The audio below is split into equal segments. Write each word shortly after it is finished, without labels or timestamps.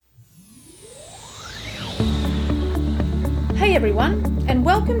everyone, and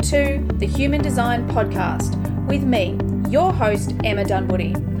welcome to the Human Design Podcast with me, your host, Emma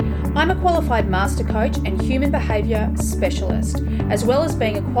Dunwoody. I'm a qualified master coach and human behaviour specialist, as well as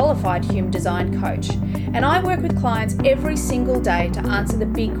being a qualified human design coach. And I work with clients every single day to answer the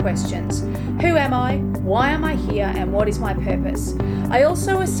big questions. Who am I? Why am I here? And what is my purpose? I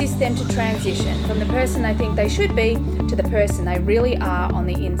also assist them to transition from the person they think they should be to the person they really are on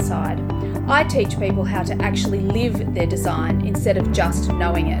the inside. I teach people how to actually live their design instead of just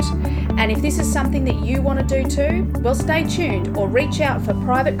knowing it. And if this is something that you want to do too, well, stay tuned or reach out for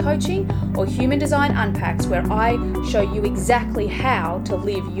private coaching or Human Design Unpacks, where I show you exactly how to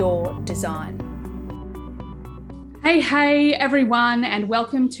live your design. Hey everyone, and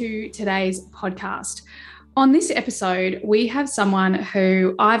welcome to today's podcast. On this episode, we have someone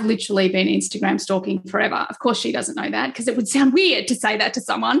who I've literally been Instagram stalking forever. Of course, she doesn't know that because it would sound weird to say that to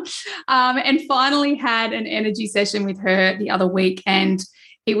someone. And finally had an energy session with her the other week, and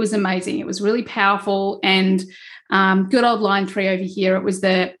it was amazing. It was really powerful, and good old line 3 over here. It was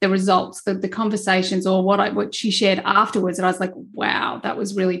the results, the conversations, or what she shared afterwards. And I was like, wow, that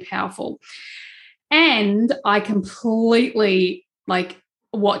was really powerful. And I completely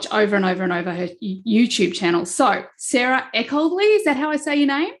watch over and over and over her YouTube channel. So Sarah Elkhaldy, is that how I say your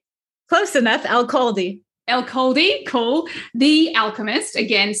name? Close enough. Elkhaldy. Elkhaldy, cool. The Alchemist.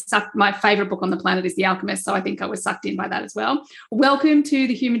 Again, my favorite book on the planet is The Alchemist, so I think I was sucked in by that as well. Welcome to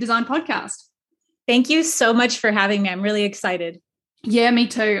the Human Design Podcast. Thank you so much for having me. I'm really excited. Yeah, me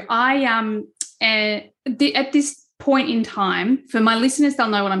too. At this point in time, for my listeners, they'll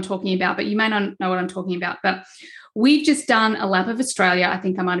know what I'm talking about, but you may not know what I'm talking about. But we've just done a lap of Australia. I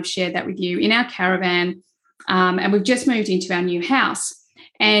think I might have shared that with you in our caravan, and we've just moved into our new house.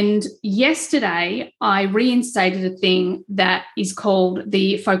 And yesterday, I reinstated a thing that is called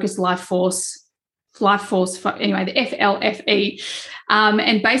the Focused Life Force, the FLFE.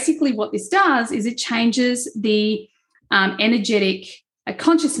 And basically what this does is it changes the energetic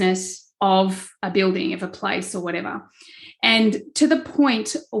consciousness of a building, of a place or whatever. And to the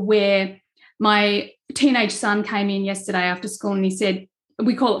point where my teenage son came in yesterday after school and he said,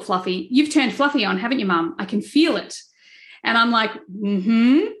 we call it Fluffy, "You've turned Fluffy on, haven't you, Mum? I can feel it." And I'm like,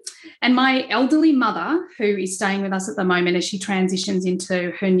 mm-hmm. And my elderly mother, who is staying with us at the moment as she transitions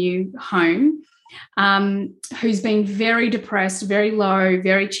into her new home, who's been very depressed, very low,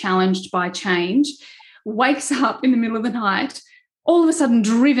 very challenged by change, wakes up in the middle of the night, all of a sudden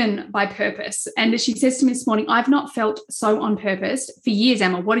driven by purpose. And she says to me this morning, "I've not felt so on purpose for years,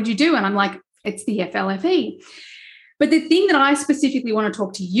 Emma. What did you do?" And I'm like, it's the FLFE. But the thing that I specifically want to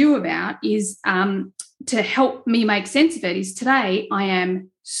talk to you about is to help me make sense of it is today I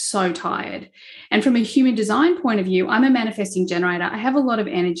am so tired. And from a human design point of view, I'm a manifesting generator. I have a lot of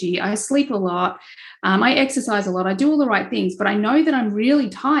energy. I sleep a lot. I exercise a lot. I do all the right things. But I know that I'm really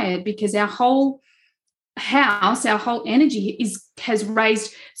tired because our whole house, our whole energy has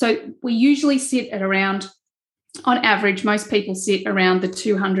raised. So we usually sit at around, on average, most people sit around the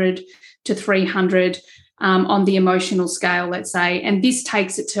 200 to 300 on the emotional scale, let's say, and this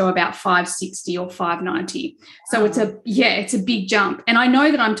takes it to about 560 or 590. So it's a big jump. And I know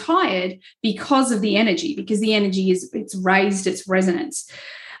that I'm tired because of the energy, because the energy it's raised its resonance.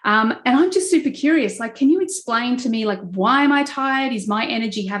 And I'm just super curious, can you explain to me, why am I tired? Is my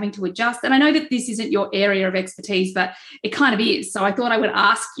energy having to adjust? And I know that this isn't your area of expertise, but it kind of is. So I thought I would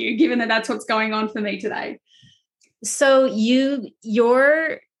ask you, given that that's what's going on for me today. So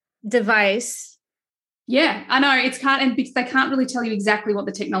your device. Yeah, I know and because they can't really tell you exactly what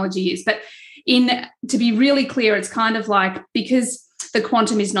the technology is, but to be really clear, it's kind of because the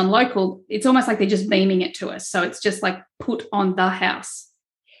quantum is non-local, it's almost like they're just beaming it to us. So it's just put on the house.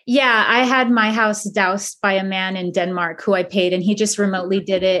 Yeah, I had my house doused by a man in Denmark who I paid, and he just remotely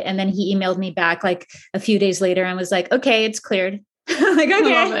did it. And then he emailed me back a few days later and was like, "Okay, it's cleared." Okay.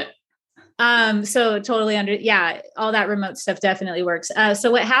 I love it. So totally all that remote stuff definitely works.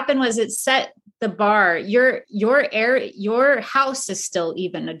 So what happened was it set the bar. Your house is still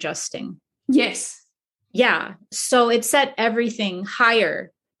even adjusting. Yes. Yeah. So it set everything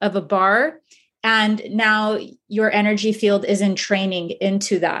higher of a bar. And now your energy field is in training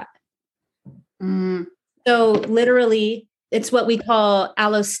into that. Mm. So literally, it's what we call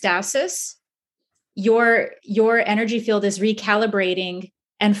allostasis. Your energy field is recalibrating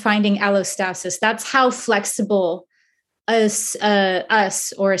and finding allostasis. That's how flexible us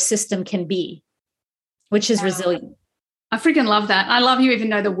or a system can be, which is resilient. I freaking love that. I love you even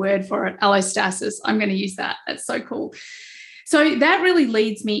know the word for it, allostasis. I'm going to use that. That's so cool. So that really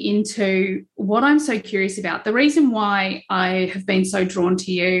leads me into what I'm so curious about. The reason why I have been so drawn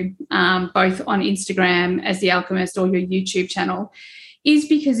to you, both on Instagram as The Alchemist or your YouTube channel, is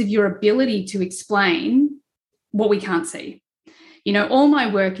because of your ability to explain what we can't see. You know, all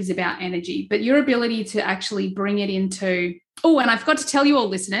my work is about energy, but your ability to actually bring it into, oh, and I forgot to tell you all,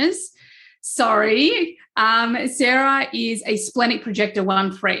 listeners, sorry, Sarah is a splenic projector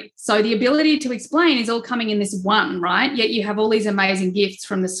 1-3. So the ability to explain is all coming in this one, right? Yet you have all these amazing gifts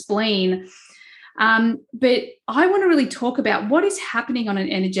from the spleen. But I want to really talk about what is happening on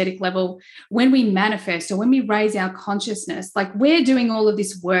an energetic level when we manifest or when we raise our consciousness. Like, we're doing all of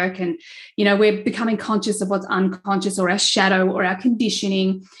this work and, you know, we're becoming conscious of what's unconscious or our shadow or our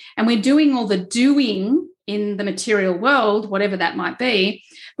conditioning. And we're doing all the doing in the material world, whatever that might be.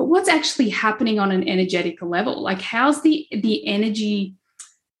 But what's actually happening on an energetic level? Like, how's the energy?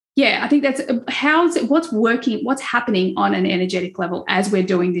 Yeah, I think that's what's working, what's happening on an energetic level as we're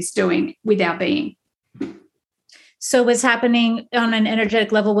doing with our being. So what's happening on an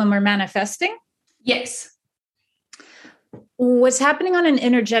energetic level when we're manifesting? Yes. What's happening on an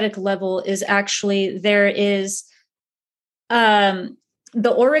energetic level is actually there is the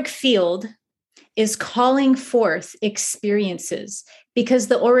auric field is calling forth experiences, because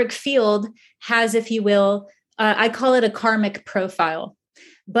the auric field has, if you will, I call it a karmic profile,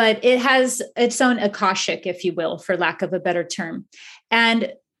 but it has its own akashic, if you will, for lack of a better term.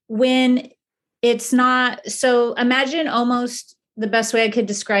 And when it's not, so imagine almost the best way I could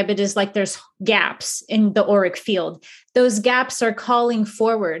describe it is like there's gaps in the auric field. Those gaps are calling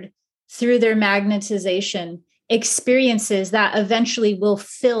forward through their magnetization experiences that eventually will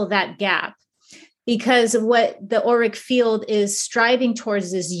fill that gap. Because what the auric field is striving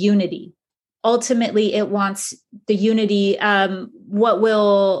towards is unity. Ultimately, it wants the unity. What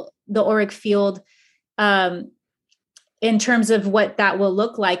will the auric field, in terms of what that will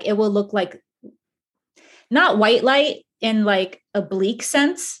look like? It will look like not white light in like a bleak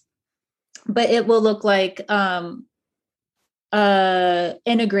sense, but it will look like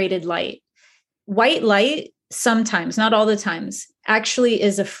integrated light. White light sometimes, not all the times, actually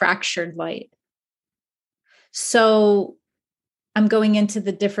is a fractured light. So I'm going into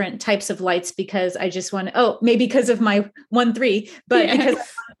the different types of lights because I just want to, maybe because of my 1-3, but because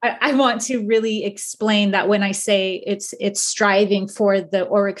I want to really explain that when I say it's striving for the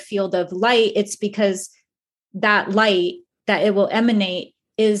auric field of light, it's because that light that it will emanate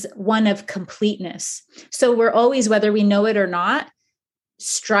is one of completeness. So we're always, whether we know it or not,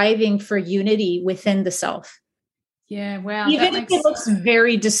 striving for unity within the self. Yeah, wow. Even if it looks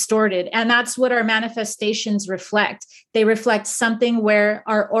very distorted. And that's what our manifestations reflect. They reflect something where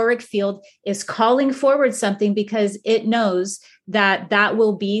our auric field is calling forward something because it knows that that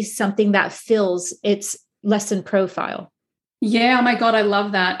will be something that fills its lesson profile. Yeah, oh my God, I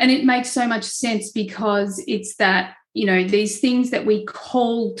love that. And it makes so much sense because it's that, you know, these things that we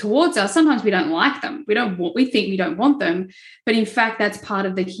call towards us, sometimes we don't like them. We think we don't want them, but in fact, that's part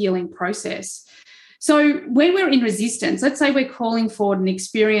of the healing process. So when we're in resistance, let's say we're calling forward an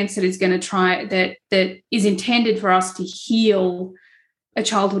experience that is going to that is intended for us to heal a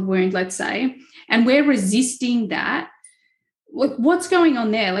childhood wound, let's say, and we're resisting that. What's going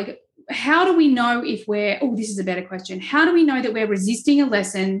on there? Like, how do we know if this is a better question. How do we know that we're resisting a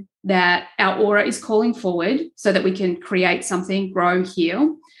lesson that our aura is calling forward so that we can create something, grow,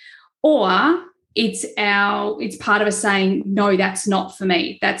 heal? Or it's part of us saying, no, that's not for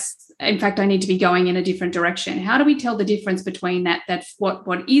me. In fact, I need to be going in a different direction. How do we tell the difference between that's what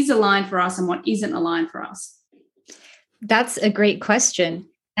is aligned for us and what isn't aligned for us? That's a great question.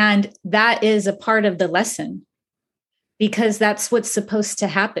 And that is a part of the lesson because that's what's supposed to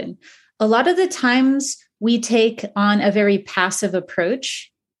happen. A lot of the times we take on a very passive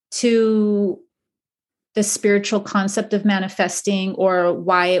approach to the spiritual concept of manifesting or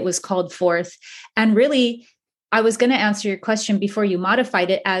why it was called forth. And really, I was going to answer your question before you modified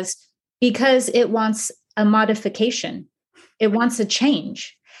it as because it wants a modification. It wants a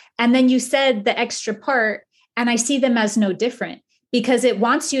change. And then you said the extra part, and I see them as no different because it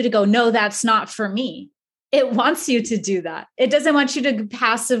wants you to go, no, that's not for me. It wants you to do that. It doesn't want you to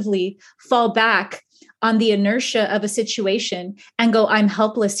passively fall back on the inertia of a situation and go, I'm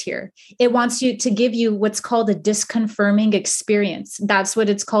helpless here. It wants you to give you what's called a disconfirming experience. That's what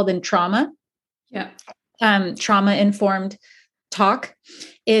it's called in trauma. Yeah. Trauma-informed talk.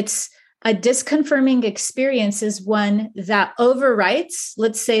 It's a disconfirming experience is one that overwrites,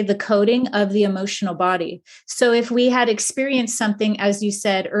 let's say, the coding of the emotional body. So if we had experienced something, as you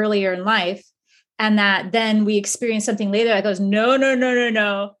said earlier in life, and that then we experience something later that goes,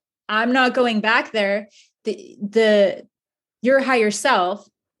 no, I'm not going back there. The your higher self,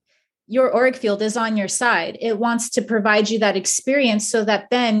 your auric field is on your side. It wants to provide you that experience so that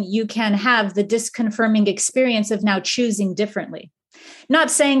then you can have the disconfirming experience of now choosing differently.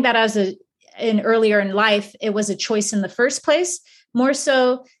 Not saying that earlier in life, it was a choice in the first place, more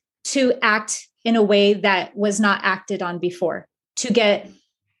so to act in a way that was not acted on before, to get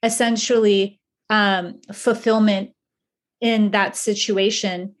essentially fulfillment in that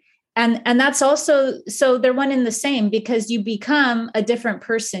situation. And that's also, so they're one and the same, because you become a different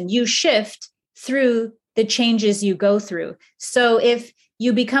person. You shift through the changes you go through. So if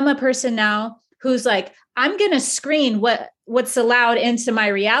you become a person now who's like, I'm going to screen what's allowed into my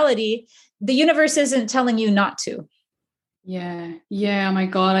reality, the universe isn't telling you not to. Yeah. Yeah. Oh my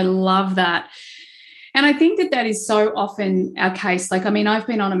God. I love that. And I think that is so often our case. Like, I mean, I've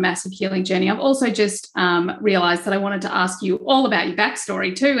been on a massive healing journey. I've also just realized that I wanted to ask you all about your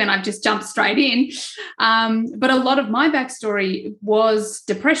backstory too. And I've just jumped straight in. But a lot of my backstory was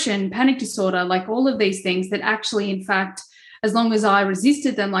depression, panic disorder, like all of these things that actually, in fact, as long as I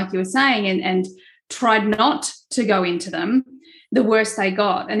resisted them, like you were saying, and tried not to go into them, the worse they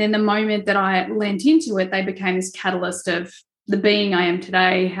got. And then the moment that I lent into it, they became this catalyst of the being I am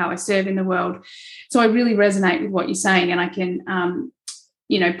today, how I serve in the world. So I really resonate with what you're saying, and I can,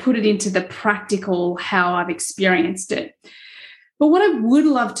 put it into the practical how I've experienced it. But what I would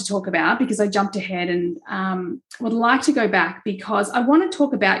love to talk about, because I jumped ahead and would like to go back, because I want to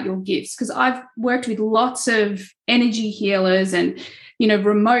talk about your gifts, because I've worked with lots of energy healers and,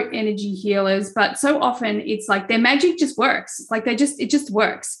 remote energy healers, but so often it's like their magic just works. It's like it just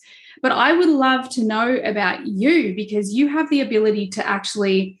works. But I would love to know about you, because you have the ability to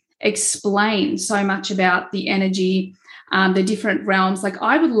actually explain so much about the energy, the different realms. Like,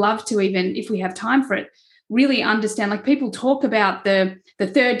 I would love to, even if we have time for it, really understand, like, people talk about the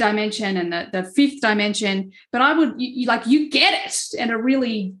third dimension and the fifth dimension, but you get it at a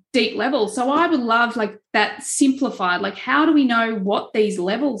really deep level. So I would love, like, that simplified, like, how do we know what these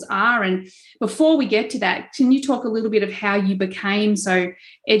levels are? And before we get to that, can you talk a little bit of how you became so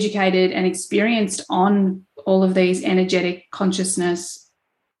educated and experienced on all of these energetic consciousness,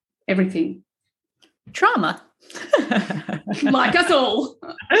 everything? Trauma. Like us all.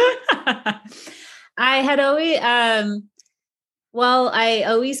 I had always, I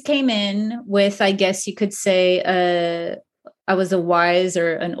always came in with, I guess you could say, I was a wise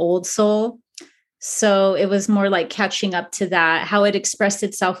or an old soul. So it was more like catching up to that. How it expressed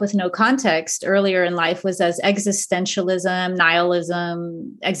itself with no context earlier in life was as existentialism,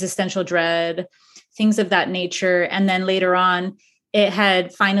 nihilism, existential dread, things of that nature. And then later on, it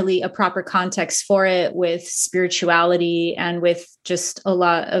had finally a proper context for it with spirituality and with just a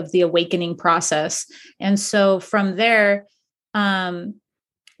lot of the awakening process. And so from there,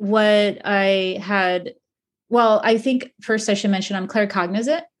 what I had, I think first I should mention I'm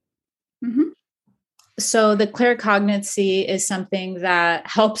claircognizant. Mm-hmm. So the claircognizancy is something that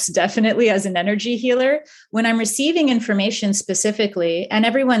helps definitely as an energy healer when I'm receiving information specifically, and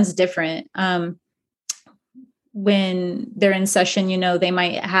everyone's different. When they're in session, they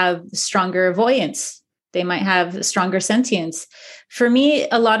might have stronger avoidance. They might have stronger sentience. For me,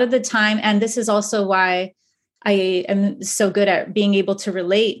 a lot of the time, and this is also why I am so good at being able to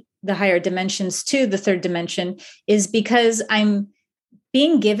relate the higher dimensions to the third dimension, is because I'm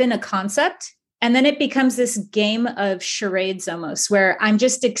being given a concept, and then it becomes this game of charades almost, where I'm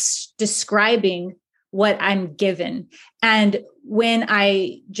just describing what I'm given. And when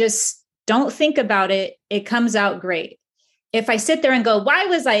I just don't think about it, it comes out great. If I sit there and go, why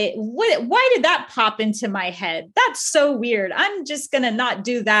did that pop into my head? That's so weird. I'm just going to not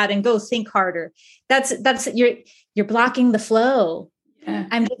do that and go think harder. That's you're blocking the flow. Yeah.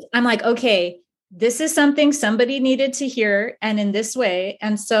 I'm like, okay, this is something somebody needed to hear, and in this way.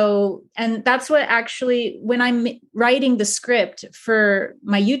 And that's what actually, when I'm writing the script for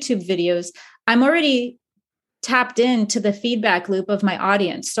my YouTube videos, I'm already tapped into the feedback loop of my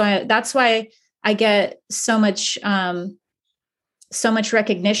audience. So that's why I get so much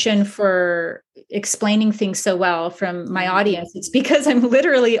recognition for explaining things so well from my audience. It's because I'm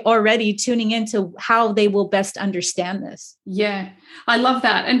literally already tuning into how they will best understand this. Yeah, I love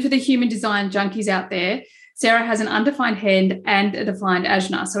that. And for the human design junkies out there, Sarah has an undefined head and a defined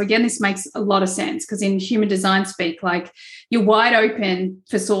ajna. So again, this makes a lot of sense, because in human design speak, like, you're wide open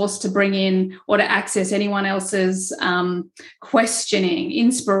for source to bring in or to access anyone else's questioning,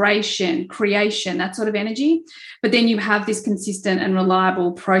 inspiration, creation, that sort of energy. But then you have this consistent and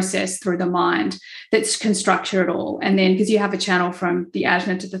reliable process through the mind that can structure it all. And then, because you have a channel from the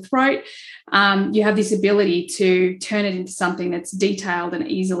ajna to the throat, you have this ability to turn it into something that's detailed and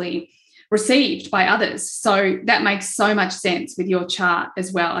easily received by others. So that makes so much sense with your chart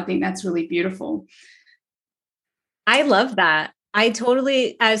as well. I think that's really beautiful. I love that.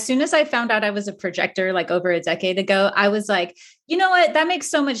 As soon as I found out I was a projector, like over a decade ago, I was like, you know what? That makes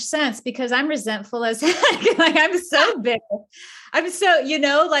so much sense because I'm resentful as heck. Like I'm so bitter. I'm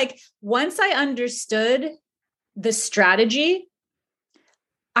so, like once I understood the strategy,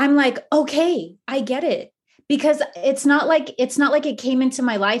 I'm like, okay, I get it. Because it's not like it came into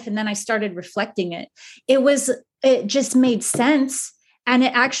my life and then I started reflecting it. It just made sense. And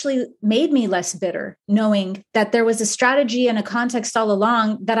it actually made me less bitter, knowing that there was a strategy and a context all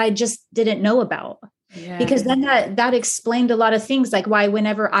along that I just didn't know about. Yeah. Because then that explained a lot of things, like why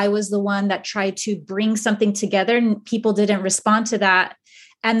whenever I was the one that tried to bring something together and people didn't respond to that,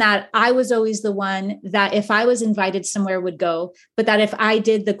 and that I was always the one that if I was invited somewhere would go, but that if I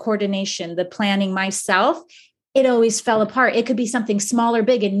did the coordination, the planning myself, it always fell apart. It could be something small or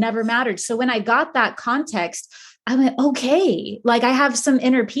big. It never mattered. So when I got that context, I went, okay, like I have some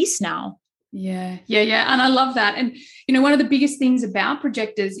inner peace now. Yeah. And I love that. And, one of the biggest things about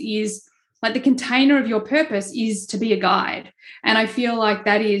projectors is like the container of your purpose is to be a guide. And I feel like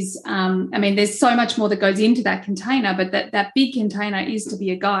that is, there's so much more that goes into that container, but that big container is to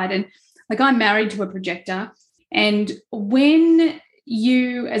be a guide. And like I'm married to a projector. And when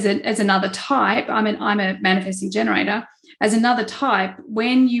you, as another type, I'm a manifesting generator, as another type,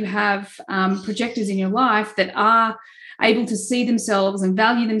 when you have projectors in your life that are able to see themselves and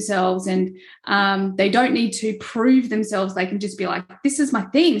value themselves and they don't need to prove themselves, they can just be like, this is my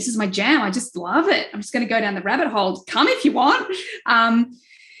thing, this is my jam, I just love it, I'm just going to go down the rabbit hole, come if you want.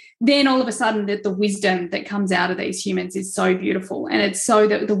 Then all of a sudden the wisdom that comes out of these humans is so beautiful. And it's so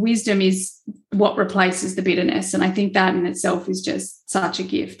that the wisdom is what replaces the bitterness. And I think that in itself is just such a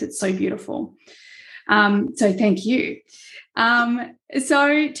gift. It's so beautiful. So thank you.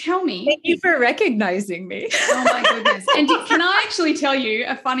 So tell me. Thank you for recognizing me. Oh my goodness. And can I actually tell you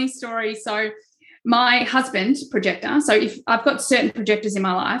a funny story? So my husband, projector. So if I've got certain projectors in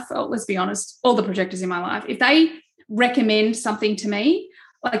my life, let's be honest, all the projectors in my life, if they recommend something to me,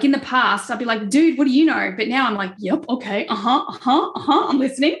 like in the past, I'd be like, dude, what do you know? But now I'm like, yep, okay, I'm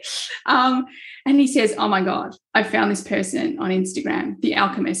listening. And he says, oh my God, I found this person on Instagram, The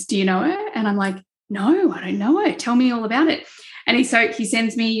Alchemist. Do you know her? And I'm like, no, I don't know her. Tell me all about it. And he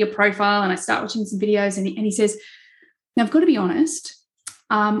sends me your profile and I start watching some videos and he says, now I've got to be honest,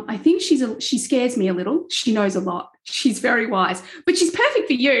 I think she scares me a little. She knows a lot. She's very wise, but she's perfect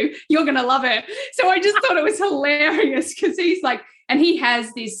for you. You're going to love her. So I just thought it was hilarious because he's like, and he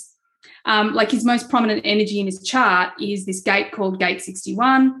has this, like his most prominent energy in his chart is this gate called Gate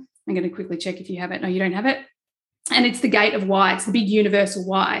 61. I'm going to quickly check if you have it. No, you don't have it. And it's the gate of why. It's the big universal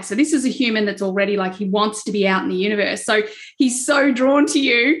why. So this is a human that's already like he wants to be out in the universe. So he's so drawn to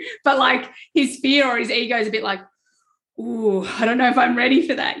you, but like his fear or his ego is a bit like, ooh, I don't know if I'm ready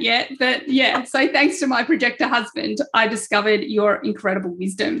for that yet. But yeah, so thanks to my projector husband, I discovered your incredible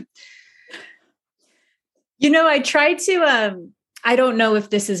wisdom. I try to, I don't know if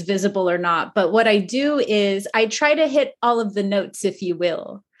this is visible or not, but what I do is I try to hit all of the notes, if you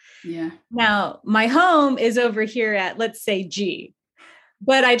will. Yeah. Now, my home is over here at, let's say, G,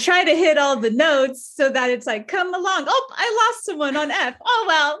 but I try to hit all the notes so that it's like, come along. Oh, I lost someone on F. Oh,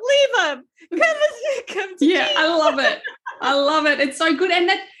 well, leave them. Come to yeah, G. I love it. I love it. It's so good.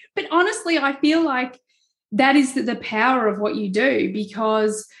 But honestly, I feel like that is the power of what you do,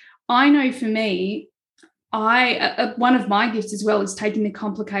 because I know for me, one of my gifts as well is taking the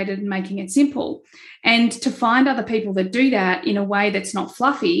complicated and making it simple. And to find other people that do that in a way that's not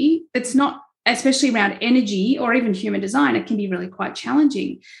fluffy, that's not, especially around energy or even human design, it can be really quite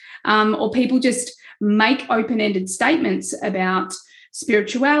challenging. Or people just make open-ended statements about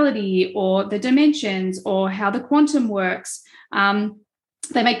spirituality or the dimensions or how the quantum works.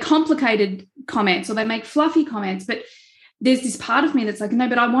 They make complicated comments or they make fluffy comments, but there's this part of me that's like, no,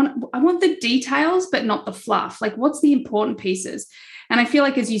 but I want the details, but not the fluff. Like, what's the important pieces? And I feel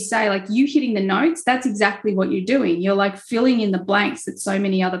like, as you say, like you hitting the notes, that's exactly what you're doing. You're like filling in the blanks that so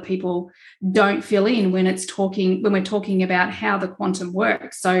many other people don't fill in when we're talking about how the quantum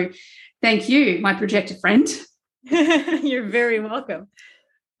works. So thank you, my projector friend. You're very welcome.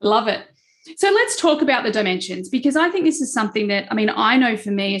 Love it. So let's talk about the dimensions, because I think this is something that, I know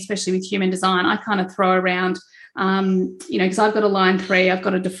for me, especially with human design, I kind of throw around, because I've got a line 3, I've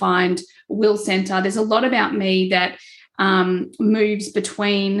got a defined will center. There's a lot about me that moves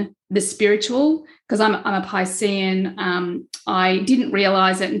between the spiritual, because I'm a Piscean. I didn't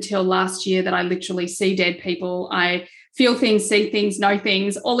realize it until last year that I literally see dead people. I feel things, see things, know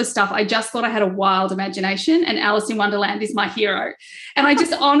things, all this stuff. I just thought I had a wild imagination and Alice in Wonderland is my hero. And I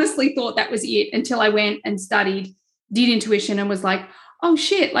just honestly thought that was it until I went and studied, did intuition and was like, oh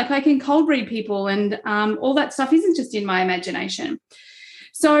shit, like I can cold read people and all that stuff isn't just in my imagination.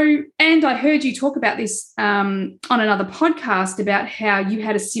 So, and I heard you talk about this on another podcast about how you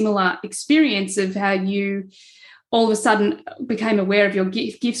had a similar experience of how you all of a sudden became aware of your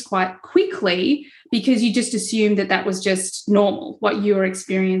gifts quite quickly because you just assumed that that was just normal, what you were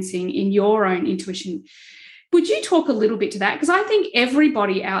experiencing in your own intuition. Would you talk a little bit to that? Because I think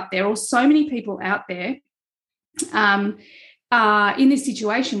everybody out there, or so many people out there, are in this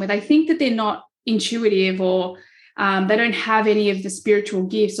situation where they think that they're not intuitive or they don't have any of the spiritual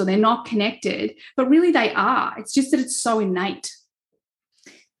gifts or they're not connected, but really they are. It's just that it's so innate.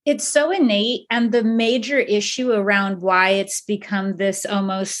 It's so innate. And the major issue around why it's become this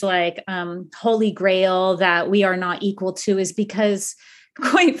almost like holy grail that we are not equal to is because,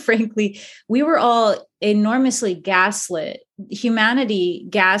 quite frankly, we were all enormously gaslit. Humanity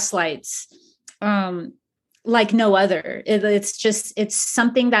gaslights like no other. It's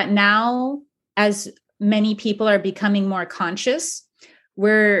something that now, as many people are becoming more conscious,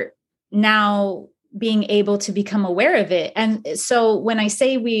 we're now being able to become aware of it. And so when I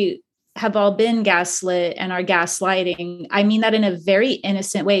say we have all been gaslit and are gaslighting, I mean that in a very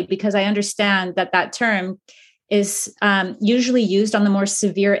innocent way, because I understand that that term is usually used on the more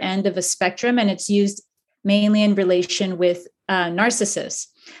severe end of a spectrum, and it's used mainly in relation with narcissists.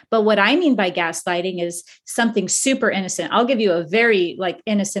 But what I mean by gaslighting is something super innocent. I'll give you a very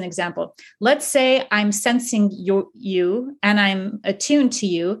innocent example. Let's say I'm sensing you and I'm attuned to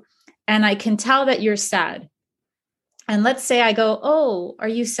you, and I can tell that you're sad. And let's say I go, oh, are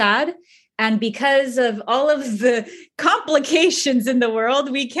you sad? And because of all of the complications in the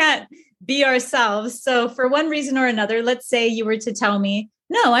world, we can't be ourselves. So for one reason or another, let's say you were to tell me,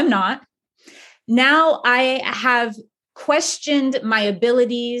 no, I'm not. Now I have questioned my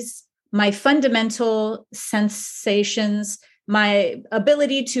abilities, my fundamental sensations, my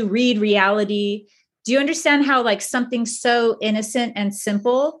ability to read reality. Do you understand how something so innocent and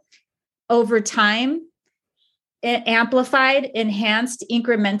simple over time, amplified, enhanced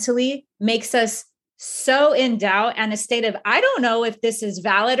incrementally, makes us so in doubt and a state of, I don't know if this is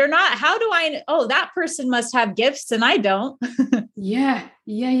valid or not. How do I, oh, that person must have gifts and I don't. Yeah.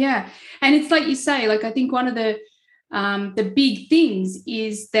 And it's like you say, I think one of the big things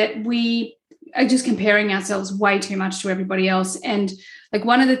is that we are just comparing ourselves way too much to everybody else. And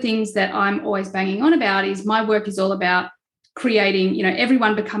one of the things that I'm always banging on about is my work is all about creating,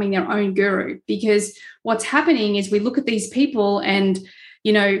 everyone becoming their own guru, because what's happening is we look at these people and,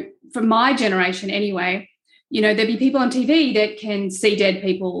 for my generation anyway, there'd be people on TV that can see dead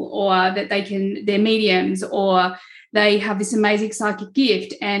people, or that they're mediums, or they have this amazing psychic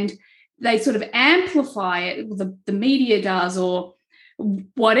gift and they sort of amplify it, the media does, or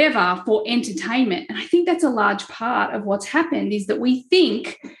whatever, for entertainment. And I think that's a large part of what's happened, is that we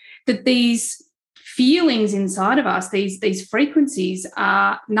think that these feelings inside of us, these frequencies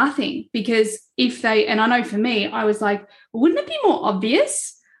are nothing, because if they, and I know for me, I was like, wouldn't it be more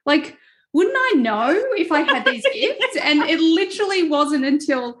obvious? Wouldn't I know if I had these gifts? And it literally wasn't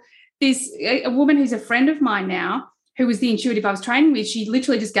until a woman who's a friend of mine now, who was the intuitive I was training with, she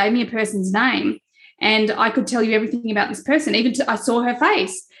literally just gave me a person's name and I could tell you everything about this person. I saw her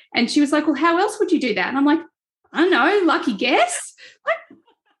face and she was like, well, how else would you do that? And I'm like, I don't know, lucky guess.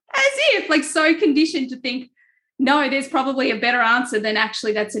 As if, so conditioned to think, no, there's probably a better answer than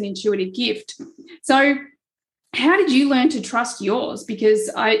actually that's an intuitive gift. So how did you learn to trust yours? Because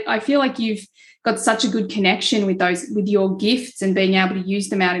I feel like you've got such a good connection with your gifts and being able to use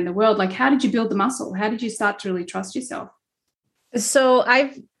them out in the world. How did you build the muscle? How did you start to really trust yourself? So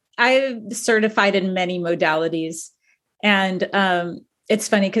I've certified in many modalities. And it's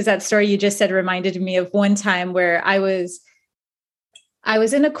funny because that story you just said reminded me of one time where I was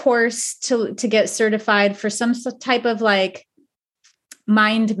in a course to get certified for some type of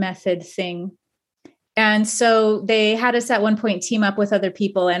mind method thing. And so they had us at one point team up with other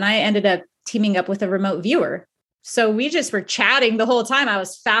people, and I ended up teaming up with a remote viewer. So we just were chatting the whole time. I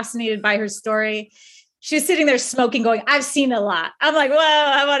was fascinated by her story. She was sitting there smoking, going, I've seen a lot. I'm like, well,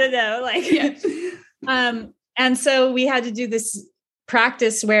 I want to know. And so we had to do this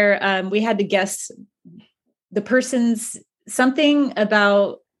practice where we had to guess something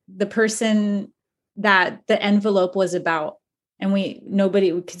about the person that the envelope was about. And nobody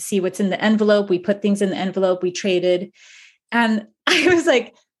could see what's in the envelope. We put things in the envelope. We traded. And I was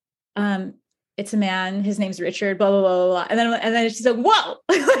like, it's a man. His name's Richard, blah, blah, blah, blah. And then she's like, whoa.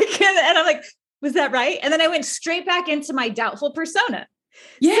 And I'm like, Was that right? And then I went straight back into my doubtful persona.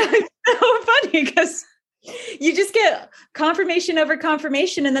 Yeah. So it's so funny because you just get confirmation over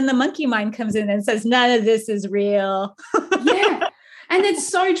confirmation. And then the monkey mind comes in and says, none of this is real. Yeah. And it's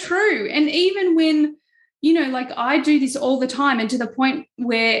so true. And even when, like I do this all the time, and to the point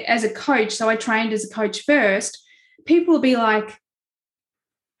where as a coach, so I trained as a coach first, people will be like,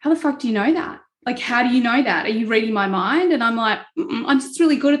 how the fuck do you know that? Like, how do you know that? Are you reading my mind? And I'm like, I'm just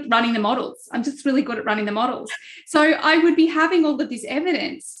really good at running the models. So I would be having all of this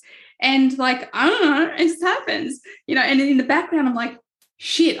evidence and like, I don't know, it just happens, and in the background, I'm like,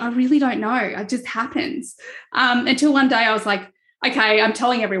 shit, I really don't know. It just happens. Until one day I was like, okay, I'm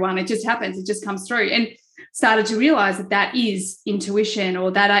telling everyone, it just happens. It just comes through, and started to realize that is intuition,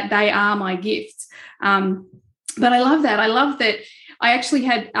 or that they are my gifts. But I love that. I actually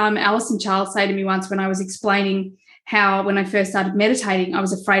had Alison Charles say to me once when I was explaining how when I first started meditating, I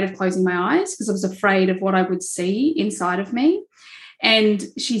was afraid of closing my eyes because I was afraid of what I would see inside of me. And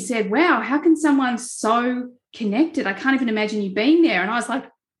she said, wow, how can someone so connected? I can't even imagine you being there. And I was like,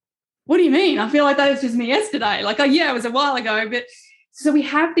 what do you mean? I feel like that was just me yesterday. Like, oh, yeah, it was a while ago. But so we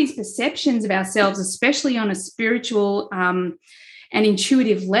have these perceptions of ourselves, especially on a spiritual and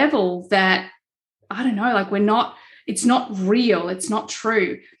intuitive level, that, I don't know, like it's not real. It's not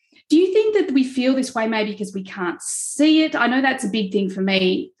true. Do you think that we feel this way maybe because we can't see it? I know that's a big thing for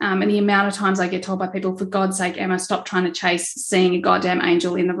me. And the amount of times I get told by people, for God's sake, Emma, stop trying to chase seeing a goddamn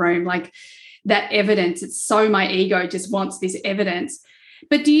angel in the room. Like that evidence, it's so my ego just wants this evidence.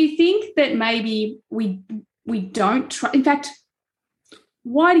 But do you think that maybe we don't trust? In fact,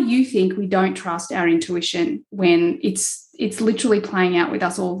 why do you think we don't trust our intuition when it's literally playing out with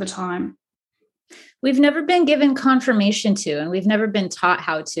us all the time? We've never been given confirmation to, and we've never been taught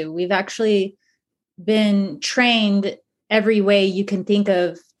how to. We've actually been trained every way you can think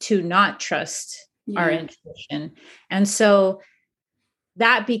of to not trust our intuition. And so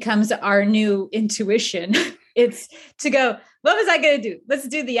that becomes our new intuition. It's to go, what was I going to do? Let's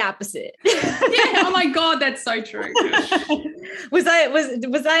do the opposite. Yeah. Oh my God, that's so true. Was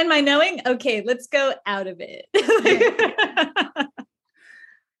I in my knowing? Okay, let's go out of it. Yeah.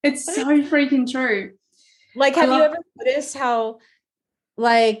 It's so freaking true. Like, have you ever noticed how,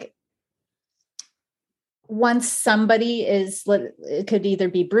 like, once somebody is, it could either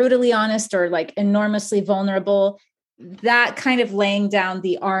be brutally honest or like enormously vulnerable, that kind of laying down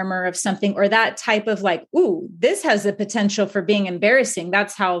the armor of something, or that type of like, ooh, this has the potential for being embarrassing.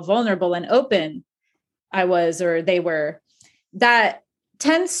 That's how vulnerable and open I was, or they were. That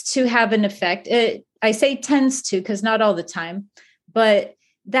tends to have an effect. I say tends to, because not all the time, but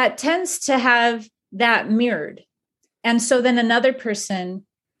that tends to have that mirrored. And so then another person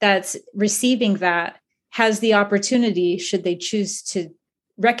that's receiving that has the opportunity, should they choose to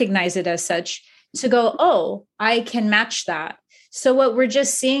recognize it as such, to go, oh, I can match that. So what we're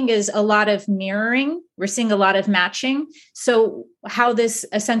just seeing is a lot of mirroring. We're seeing a lot of matching. So how this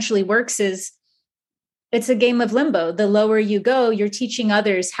essentially works is it's a game of limbo. The lower you go, you're teaching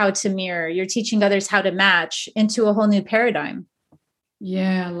others how to mirror. You're teaching others how to match into a whole new paradigm.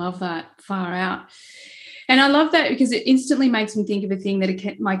 Yeah, I love that. Far out. And I love that because it instantly makes me think of a thing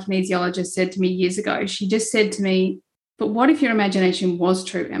that my kinesiologist said to me years ago. She just said to me, but what if your imagination was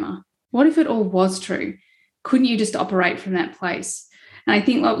true, Emma? What if it all was true? Couldn't you just operate from that place? And I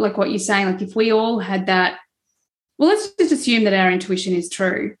think like what you're saying, like if we all had that, well, let's just assume that our intuition is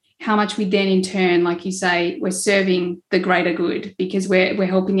true. How much we then in turn, like you say, we're serving the greater good because we're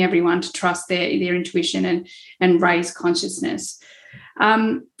helping everyone to trust their intuition and raise consciousness.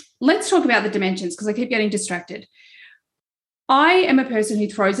 Let's talk about the dimensions because I keep getting distracted. I am a person who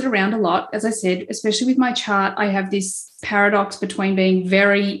throws it around a lot. As I said, especially with my chart, I have this paradox between being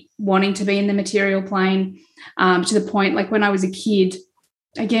very wanting to be in the material plane to the point, like when I was a kid,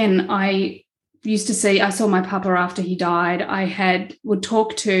 again, I saw my papa after he died. Would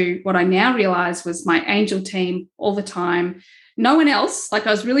talk to what I now realize was my angel team all the time. No one else. Like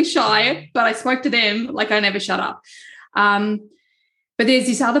I was really shy, but I spoke to them like I never shut up. But there's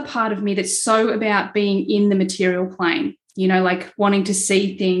this other part of me that's so about being in the material plane, like wanting to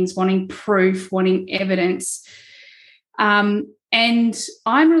see things, wanting proof, wanting evidence. And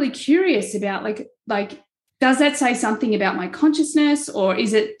I'm really curious about like, does that say something about my consciousness, or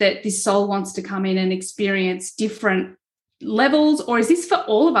is it that this soul wants to come in and experience different levels, or is this for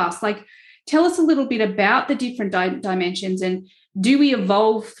all of us? Like, tell us a little bit about the different dimensions, and do we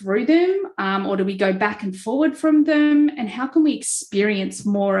evolve through them, or do we go back and forward from them? And how can we experience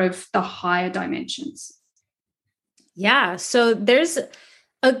more of the higher dimensions? Yeah. So there's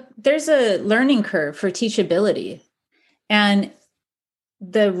a learning curve for teachability. And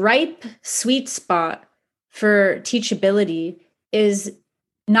the ripe sweet spot for teachability is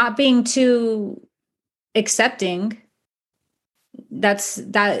not being too accepting.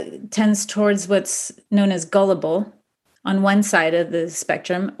 That tends towards what's known as gullible on one side of the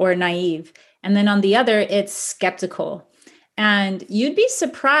spectrum, or naive. And then on the other, it's skeptical. And you'd be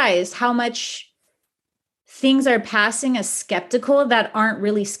surprised how much things are passing as skeptical that aren't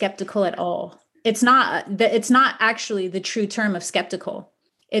really skeptical at all. It's not actually the true term of skeptical.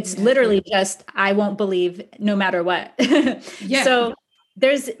 It's literally just, I won't believe no matter what. Yeah. So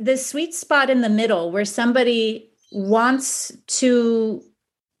there's this sweet spot in the middle where somebody wants to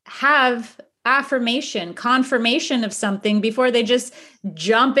have confirmation of something before they just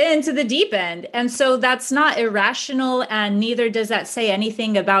jump into the deep end. And so that's not irrational, and neither does that say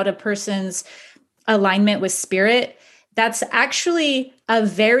anything about a person's alignment with spirit. That's actually a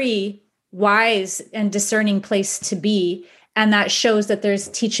very wise and discerning place to be. And that shows that there's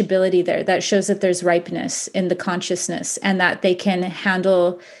teachability there. That shows that there's ripeness in the consciousness, and that they can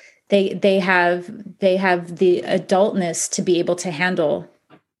handle, they have the adultness to be able to handle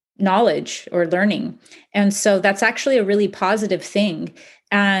knowledge or learning. And so that's actually a really positive thing.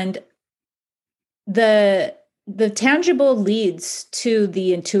 And the tangible leads to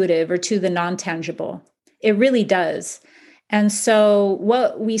the intuitive or to the non-tangible. It really does. And so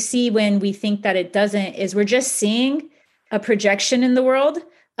what we see when we think that it doesn't is we're just seeing a projection in the world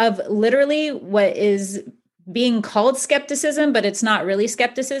of literally what is being called skepticism, but it's not really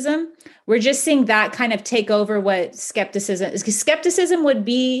skepticism. We're just seeing that kind of take over what skepticism is. Because skepticism would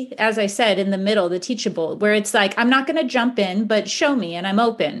be, as I said, in the middle, the teachable, where it's like, I'm not going to jump in, but show me and I'm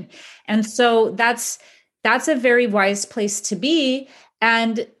open. And so that's a very wise place to be.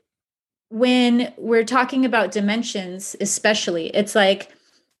 And when we're talking about dimensions, especially, it's like,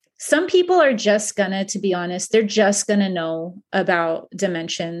 some people are just gonna, to be honest, they're just gonna know about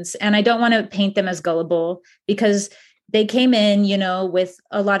dimensions. And I don't want to paint them as gullible, because they came in, with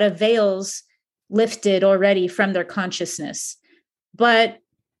a lot of veils lifted already from their consciousness. But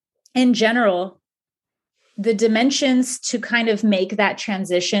in general, the dimensions to kind of make that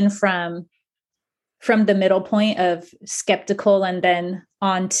transition from the middle point of skeptical and then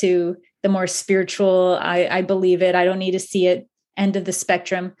on to the more spiritual, I believe it, I don't need to see it, end of the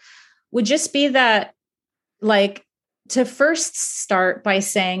spectrum, would just be that, like, to first start by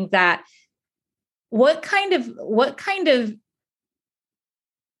saying that what kind of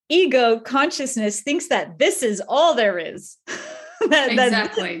ego consciousness thinks that this is all there is?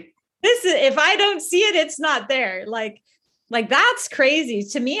 Exactly. This is, if I don't see it, it's not there. Like that's crazy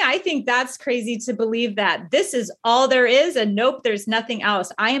to me. I think that's crazy to believe that this is all there is, and nope, there's nothing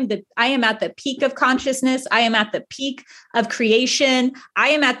else. I am at the peak of consciousness. I am at the peak of creation. I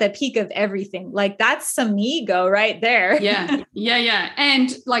am at the peak of everything. Like, that's some ego right there. Yeah.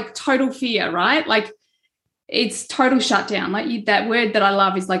 And like total fear, right? Like, it's total shutdown. Like, that word that I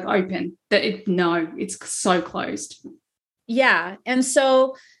love is like open. It's so closed. Yeah. And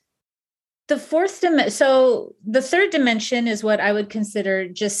so the third dimension is what I would consider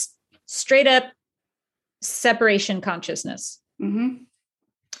just straight up separation consciousness. Mm-hmm.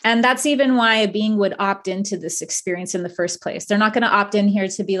 And that's even why a being would opt into this experience in the first place. They're not going to opt in here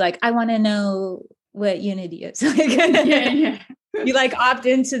to be like, I want to know what unity is. Yeah. You like opt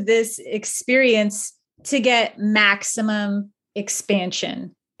into this experience to get maximum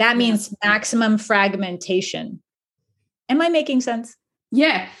expansion. That means maximum fragmentation. Am I making sense?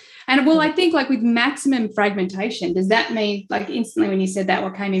 Yeah. And well, I think like with maximum fragmentation, does that mean, like, instantly when you said that,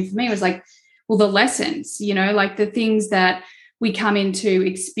 what came in for me was like, well, the lessons, like the things that we come into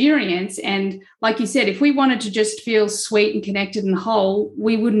experience. And like you said, if we wanted to just feel sweet and connected and whole,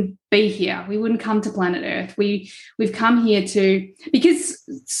 we wouldn't be here. We wouldn't come to planet Earth. We've come here because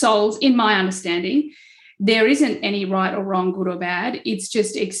souls, in my understanding, there isn't any right or wrong, good or bad. It's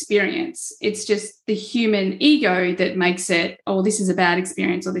just experience. It's just the human ego that makes it, oh, this is a bad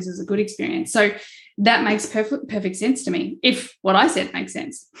experience or this is a good experience. So that makes perfect sense to me, if what I said makes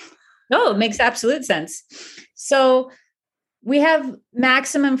sense. No, it makes absolute sense. So we have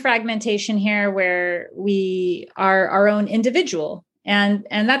maximum fragmentation here, where we are our own individual. And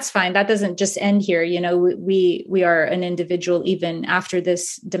that's fine. That doesn't just end here. We are an individual even after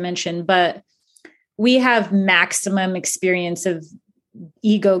this dimension, but we have maximum experience of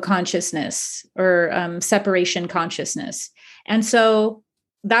ego consciousness or separation consciousness. And so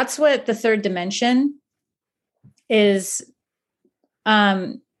that's what the third dimension is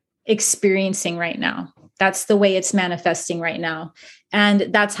experiencing right now. That's the way it's manifesting right now. And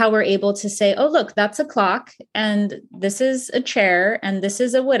that's how we're able to say, oh, look, that's a clock, and this is a chair, and this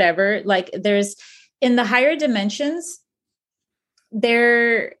is a whatever. Like, there's, in the higher dimensions,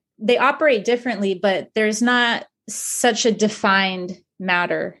 they operate differently, but there's not such a defined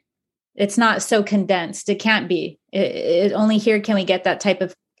matter. It's not so condensed. It can't be. It only here can we get that type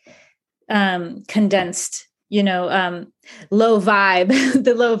of condensed, low vibe,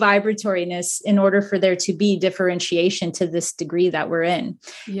 the low vibratoriness, in order for there to be differentiation to this degree that we're in.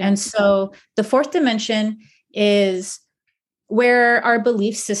 Yeah. And so the fourth dimension is where our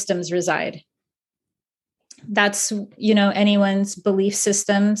belief systems reside. That's, anyone's belief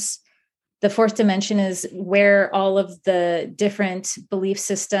systems. The fourth dimension is where all of the different belief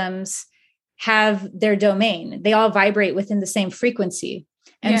systems have their domain. They all vibrate within the same frequency.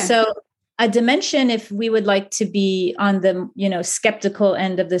 And so a dimension, if we would like to be on the, skeptical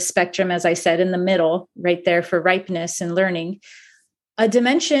end of the spectrum, as I said, in the middle, right there for ripeness and learning, a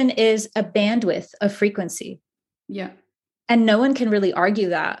dimension is a bandwidth of frequency. Yeah. And no one can really argue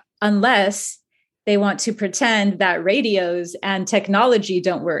that unless they want to pretend that radios and technology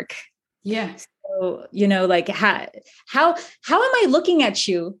don't work. Yeah. So, how am I looking at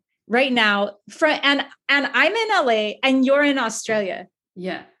you right now? And I'm in LA and you're in Australia.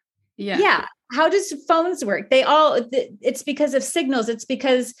 Yeah. Yeah. Yeah. How does phones work? It's because of signals. It's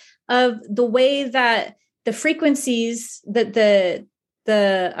because of the way that the frequencies, that the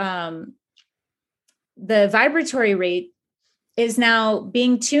vibratory rate is now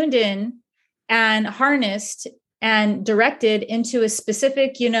being tuned in and harnessed and directed into a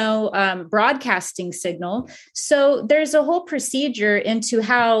specific, broadcasting signal. So there's a whole procedure into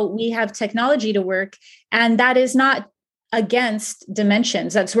how we have technology to work. And that is not against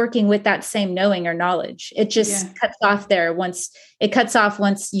dimensions. That's working with that same knowing or knowledge. It just cuts off there once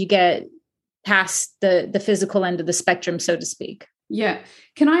you get past the physical end of the spectrum, so to speak. Yeah.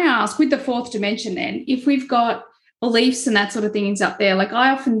 Can I ask, with the fourth dimension then, if we've got beliefs and that sort of things up there, like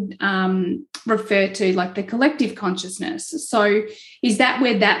I often refer to like the collective consciousness. So is that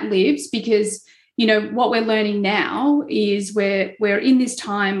where that lives? Because, what we're learning now is we're in this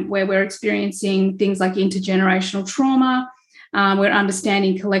time where we're experiencing things like intergenerational trauma. We're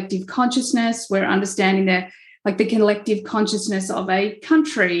understanding collective consciousness. We're understanding the collective consciousness of a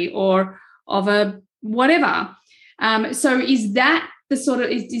country or of a whatever. So is that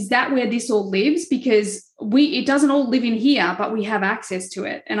is that where this all lives? Because it doesn't all live in here, but we have access to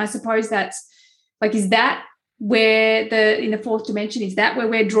it. And I suppose that's like, is that where in the fourth dimension, is that where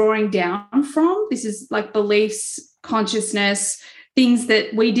we're drawing down from? This is like beliefs, consciousness, things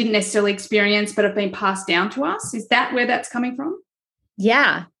that we didn't necessarily experience, but have been passed down to us. Is that where that's coming from?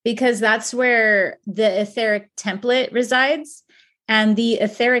 Yeah, because that's where the etheric template resides. And the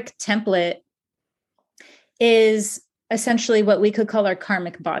etheric template is essentially what we could call our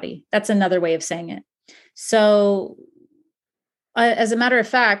karmic body. That's another way of saying it. So as a matter of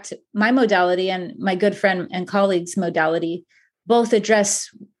fact, my modality and my good friend and colleague's modality both address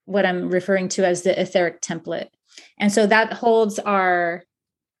what I'm referring to as the etheric template. And so that holds our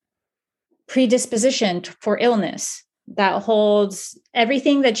predisposition for illness. That holds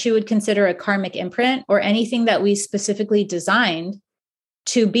everything that you would consider a karmic imprint, or anything that we specifically designed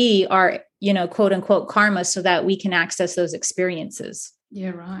to be our, quote unquote karma, so that we can access those experiences.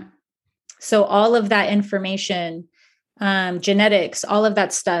 Yeah, right. So all of that information, genetics, all of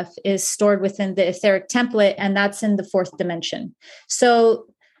that stuff is stored within the etheric template, and that's in the fourth dimension. So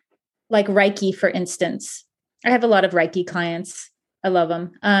like Reiki, for instance, I have a lot of Reiki clients. I love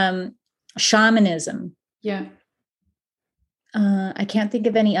them. Shamanism. Yeah. I can't think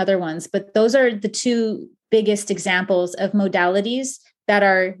of any other ones, but those are the two biggest examples of modalities that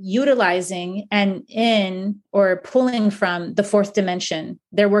are utilizing and in or pulling from the fourth dimension.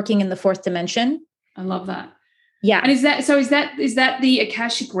 They're working in the fourth dimension. I love that. Yeah. And is that the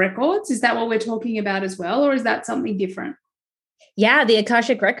Akashic records? Is that what we're talking about as well? Or is that something different? Yeah. The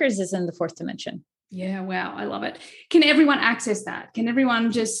Akashic records is in the fourth dimension. Yeah. Wow. I love it. Can everyone access that? Can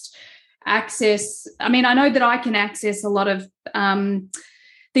everyone just access? I mean, I know that I can access a lot of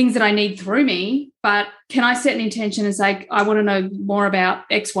things that I need through me, but can I set an intention and say, I want to know more about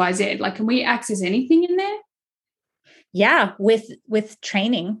X, Y, Z? Like, can we access anything in there? Yeah, with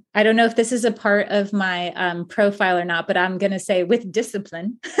training. I don't know if this is a part of my profile or not, but I'm going to say with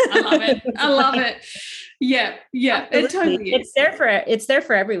discipline. I love it. I love it. Yeah. Yeah. It totally is. It's there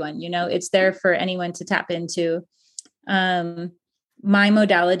for everyone, it's there for anyone to tap into. My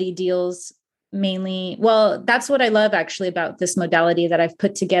modality deals mainly, that's what I love actually about this modality that I've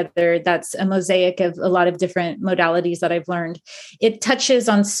put together. That's a mosaic of a lot of different modalities that I've learned. It touches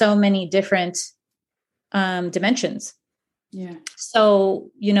on so many different dimensions. Yeah.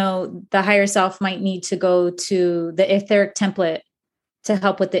 So, the higher self might need to go to the etheric template to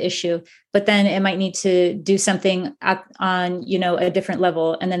help with the issue, but then it might need to do something on, a different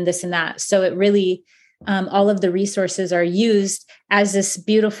level, and then this and that. So it really, all of the resources are used as this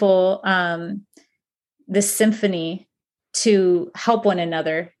beautiful, this symphony to help one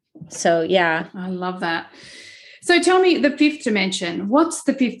another. So, yeah. I love that. So tell me, the fifth dimension. What's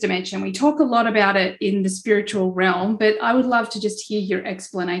the fifth dimension? We talk a lot about it in the spiritual realm, but I would love to just hear your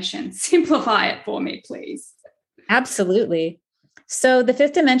explanation. Simplify it for me, please. Absolutely. So the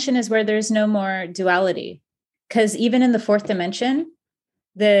fifth dimension is where there's no more duality, because even in the fourth dimension,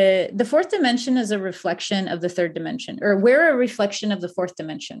 the fourth dimension is a reflection of the third dimension, or we're a reflection of the fourth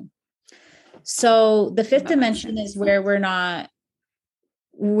dimension. So the fifth dimension is where we're not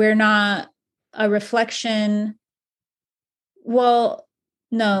a reflection. Well,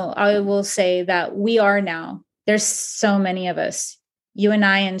 no, I will say that we are now. There's so many of us, you and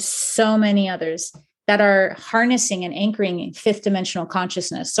I, and so many others that are harnessing and anchoring fifth dimensional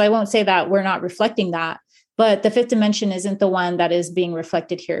consciousness. So I won't say that we're not reflecting that, but the fifth dimension isn't the one that is being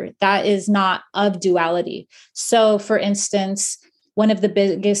reflected here. That is not of duality. So for instance, one of the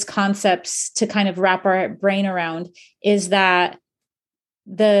biggest concepts to kind of wrap our brain around is that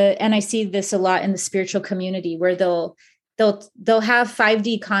and I see this a lot in the spiritual community, where they'll have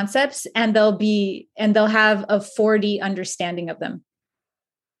 5D concepts and they'll have a 4D understanding of them.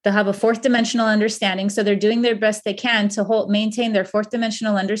 They'll have a fourth dimensional understanding. So they're doing their best they can to maintain their fourth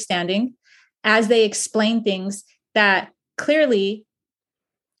dimensional understanding as they explain things that clearly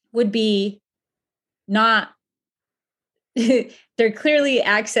would be not, they're clearly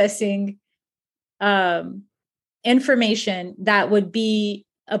accessing information that would be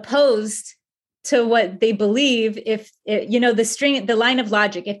opposed to what they believe. If the line of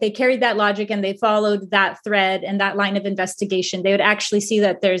logic, if they carried that logic and they followed that thread and that line of investigation, they would actually see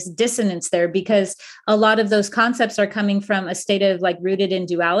that there's dissonance there, because a lot of those concepts are coming from a state of like rooted in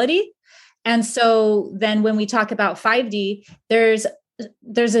duality. And so then when we talk about 5D, there's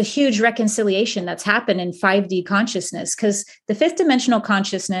a huge reconciliation that's happened in 5D consciousness, because the fifth dimensional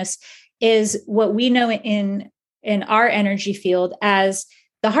consciousness is what we know in our energy field as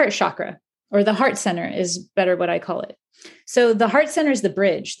the heart chakra, or the heart center is better what I call it. So the heart center is the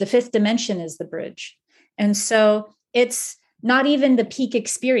bridge. The fifth dimension is the bridge. And so it's not even the peak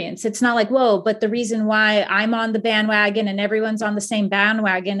experience. It's not like, whoa, but the reason why I'm on the bandwagon and everyone's on the same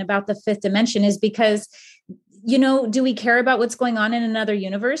bandwagon about the fifth dimension is because, do we care about what's going on in another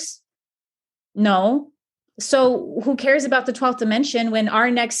universe? No. So who cares about the 12th dimension when our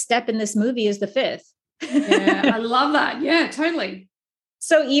next step in this movie is the fifth? Yeah, I love that. Yeah, totally.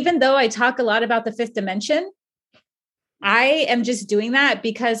 So even though I talk a lot about the fifth dimension, I am just doing that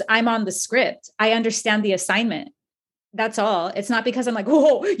because I'm on the script. I understand the assignment. That's all. It's not because I'm like,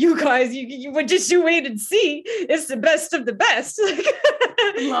 whoa, you guys, you would just you wait and see. It's the best of the best.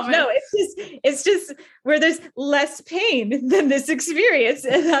 Love it. No, it's just where there's less pain than this experience.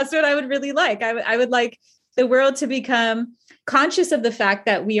 And that's what I would really like. I would like the world to become conscious of the fact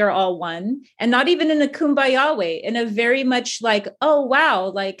that we are all one, and not even in a kumbaya way, in a very much like, oh, wow,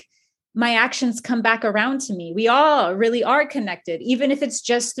 like my actions come back around to me. We all really are connected, even if it's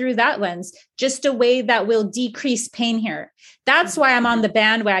just through that lens, just a way that will decrease pain here. That's why I'm on the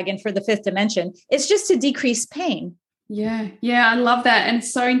bandwagon for the fifth dimension. It's just to decrease pain. Yeah. Yeah. I love that. And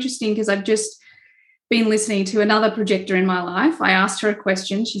it's so interesting because I've just been listening to another projector in my life. I asked her a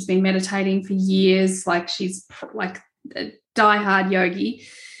question. She's been meditating for years. Like she's like a diehard yogi.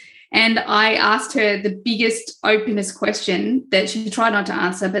 And I asked her the biggest, openest question that she tried not to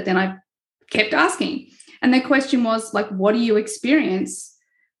answer, but then I kept asking. And the question was like, what do you experience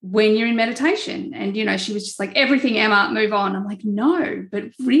when you're in meditation? And, she was just like, everything, Emma, move on. I'm like, no, but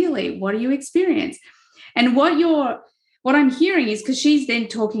really, what do you experience? And what I'm hearing is, because she's then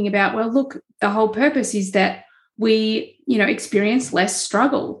talking about, well, look, the whole purpose is that we, experience less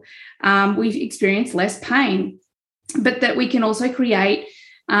struggle. We experience less pain, but that we can also create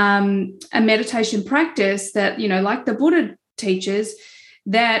a meditation practice that, like the Buddha teaches,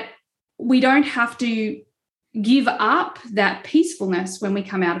 that we don't have to give up that peacefulness when we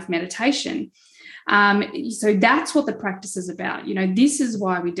come out of meditation. So that's what the practice is about. This is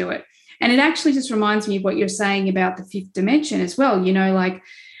why we do it. And it actually just reminds me of what you're saying about the fifth dimension as well.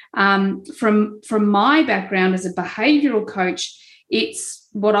 From my background as a behavioral coach, it's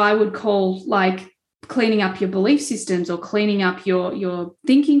what I would call like cleaning up your belief systems, or cleaning up your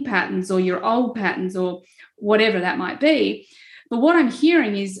thinking patterns, or your old patterns, or whatever that might be. But what I'm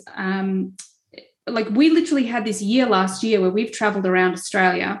hearing is like we literally had this year last year where we've traveled around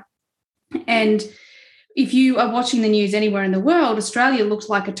Australia. And if you are watching the news anywhere in the world, Australia looked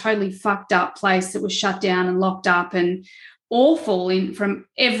like a totally fucked up place that was shut down and locked up and awful from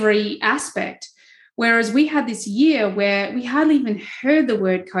every aspect. Whereas we had this year where we hardly even heard the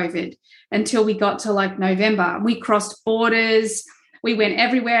word COVID until we got to like November. We crossed borders. We went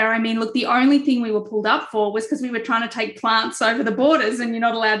everywhere. I mean, look, the only thing we were pulled up for was because we were trying to take plants over the borders, and you're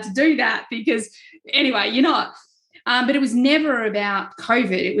not allowed to do that because, anyway, you're not. But it was never about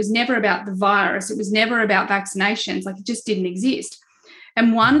COVID. It was never about the virus. It was never about vaccinations. Like, it just didn't exist.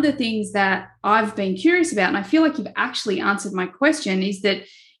 And one of the things that I've been curious about, and I feel like you've actually answered my question, is that,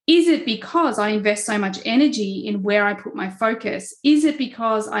 is it because I invest so much energy in where I put my focus? Is it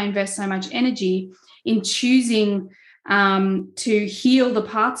because I invest so much energy in choosing to heal the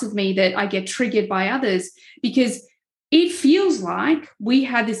parts of me that I get triggered by others? Because it feels like we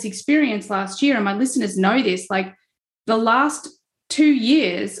had this experience last year, and my listeners know this, like the last 2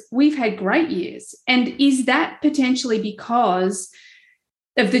 years, we've had great years. And is that potentially because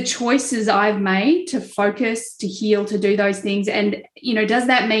of the choices I've made to focus, to heal, to do those things? And, you know, does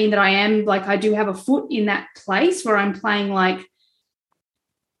that mean that I do have a foot in that place where I'm playing like,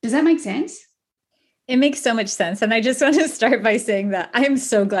 does that make sense? It makes so much sense. And I just want to start by saying that I'm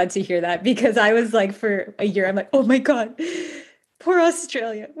so glad to hear that, because I was like, for a year, I'm like, oh my God, poor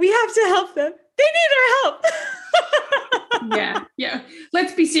Australia. We have to help them. They need our help. Yeah.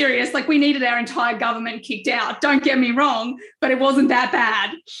 Let's be serious. Like, we needed our entire government kicked out. Don't get me wrong, but it wasn't that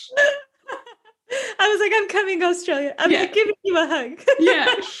bad. I was like, I'm coming, Australia. I'm like giving you a hug.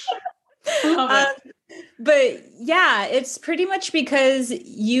 Yeah. I love it. But yeah, it's pretty much because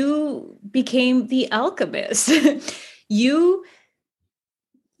you became the alchemist.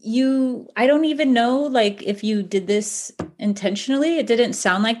 I don't even know, like, if you did this intentionally. It didn't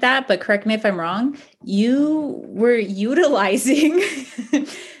sound like that, but correct me if I'm wrong. You were utilizing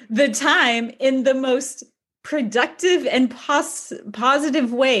the time in the most productive and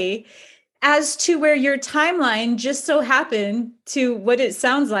positive way, as to where your timeline just so happened to, what it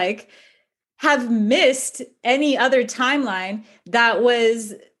sounds like, have missed any other timeline that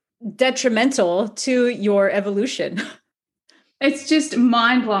was detrimental to your evolution. It's just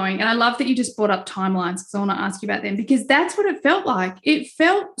mind-blowing. And I love that you just brought up timelines, because I want to ask you about them, because that's what it felt like. It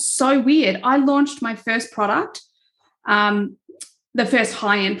felt so weird. I launched my first product, the first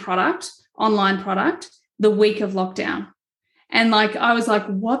high-end product, online product, the week of lockdown. And like, I was like,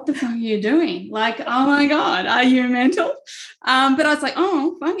 what the fuck are you doing? Like, oh my God, are you mental? But I was like,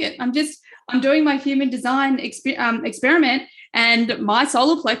 oh, fuck it. I'm doing my human design experiment, and my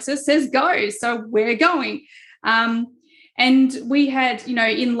solar plexus says go. So we're going. And we had, you know,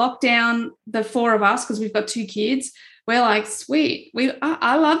 in lockdown, the four of us, because we've got 2 kids, we're like, sweet.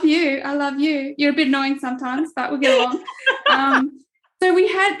 I love you. I love you. You're a bit annoying sometimes, but we'll get along. So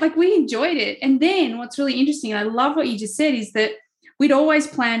we enjoyed it. And then what's really interesting, and I love what you just said, is that we'd always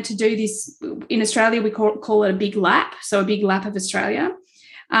planned to do this in Australia. We call it a big lap. So a big lap of Australia.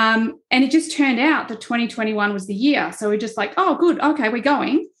 And it just turned out that 2021 was the year. So we're just like, oh, good. Okay, we're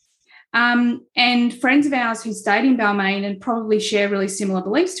going. And friends of ours who stayed in Balmain and probably share really similar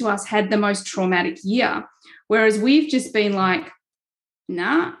beliefs to us had the most traumatic year. Whereas we've just been like,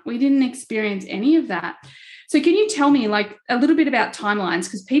 nah, we didn't experience any of that. So can you tell me like a little bit about timelines?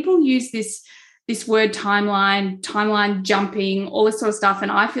 Because people use this word timeline jumping, all this sort of stuff.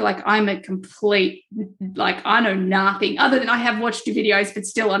 And I feel like I'm a complete, like, I know nothing other than I have watched your videos, but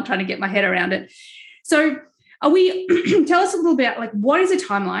still I'm trying to get my head around it. So tell us a little bit, like, what is a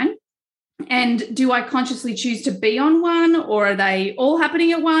timeline? And do I consciously choose to be on one, or are they all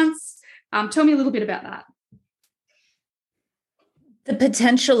happening at once? Tell me a little bit about that. The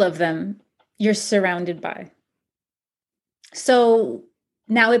potential of them you're surrounded by. So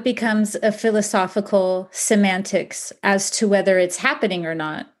now it becomes a philosophical semantics as to whether it's happening or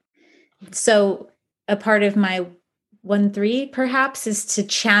not. So a part of my 1-3 perhaps is to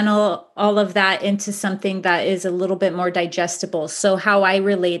channel all of that into something that is a little bit more digestible. So how I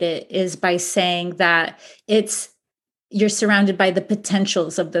relate it is by saying that you're surrounded by the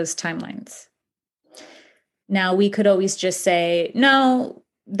potentials of those timelines. Now we could always just say, no,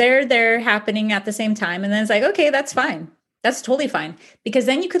 they're happening at the same time. And then it's like, okay, that's fine. That's totally fine. Because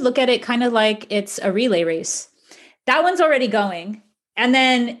then you could look at it kind of like it's a relay race. That one's already going. And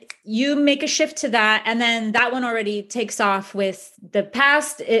then you make a shift to that. And then that one already takes off with the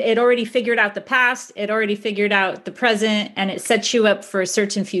past. It already figured out the past. It already figured out the present. And it sets you up for a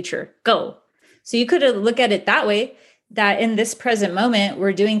certain future. Go. So you could look at it that way, that in this present moment,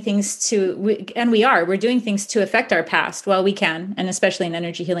 we're doing things we're doing things to affect our past while we can. And especially in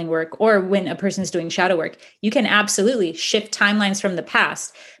energy healing work, or when a person's doing shadow work, you can absolutely shift timelines from the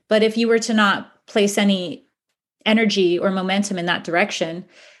past. But if you were to not place any energy or momentum in that direction,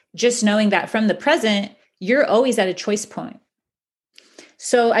 just knowing that from the present, you're always at a choice point.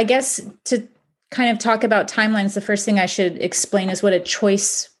 So I guess to kind of talk about timelines, the first thing I should explain is what a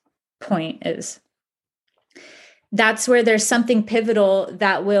choice point is. That's where there's something pivotal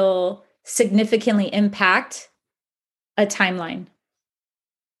that will significantly impact a timeline.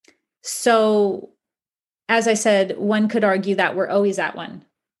 So, as I said, one could argue that we're always at one.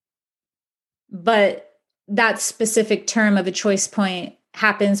 But that specific term of a choice point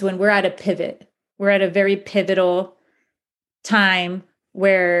happens when we're at a pivot. We're at a very pivotal time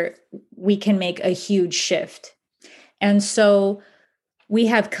where we can make a huge shift. And so we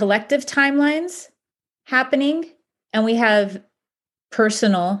have collective timelines happening, and we have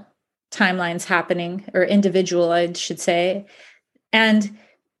personal timelines happening, or individual, I should say. And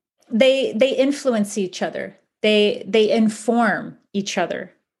they influence each other. They inform each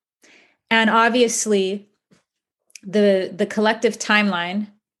other. And obviously, the collective timeline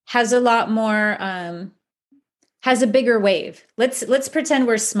has a lot more, has a bigger wave. Let's pretend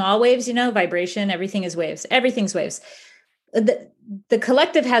we're small waves, vibration, everything is waves. Everything's waves. The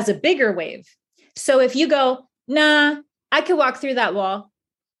collective has a bigger wave. So if you go, nah, I could walk through that wall,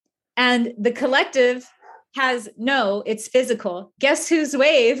 and the collective has, no, it's physical. Guess whose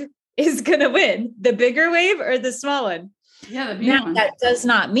wave is going to win? The bigger wave or the small one? Yeah, the bigger one. That does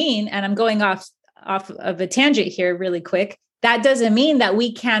not mean, and I'm going off of a tangent here really quick, that doesn't mean that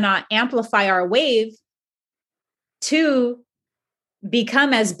we cannot amplify our wave to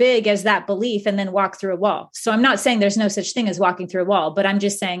become as big as that belief and then walk through a wall. So I'm not saying there's no such thing as walking through a wall, but I'm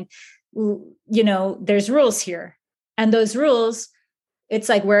just saying, there's rules here. And those rules, it's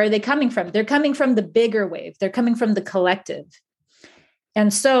like, where are they coming from? They're coming from the bigger wave. They're coming from the collective.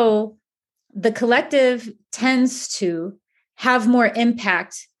 And so the collective tends to have more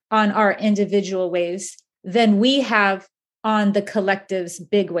impact on our individual waves than we have on the collective's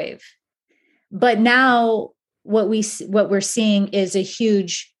big wave. But now what we're seeing is a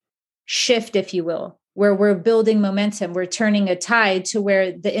huge shift, if you will, where we're building momentum. We're turning a tide to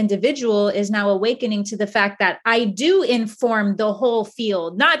where the individual is now awakening to the fact that I do inform the whole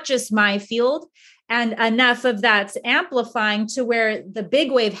field, not just my field. And enough of that's amplifying to where the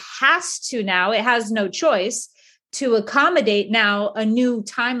big wave has to now, it has no choice to accommodate now a new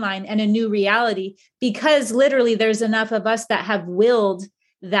timeline and a new reality, because literally there's enough of us that have willed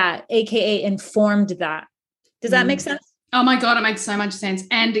that, AKA informed that. Does that make sense? Oh my God, it makes so much sense.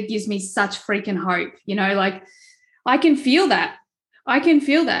 And it gives me such freaking hope, like I can feel that.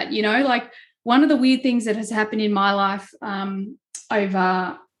 Like one of the weird things that has happened in my life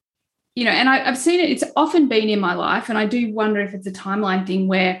over, and I've seen it, it's often been in my life. And I do wonder if it's a timeline thing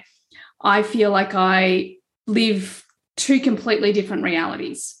where I feel like I live two completely different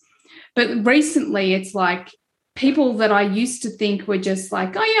realities. But recently it's like people that I used to think were just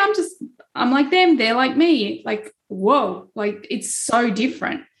like, oh yeah, I'm like them, they're like me. Like, whoa, like it's so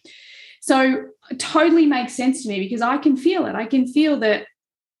different. So it totally makes sense to me because I can feel it. I can feel that,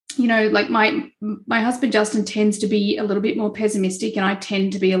 like my husband Justin tends to be a little bit more pessimistic and I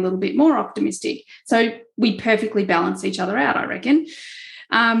tend to be a little bit more optimistic. So we perfectly balance each other out, I reckon.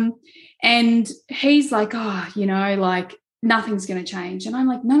 And he's like, like nothing's going to change. And I'm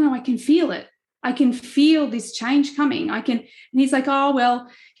like, no, I can feel it. I can feel this change coming. And he's like, oh, well,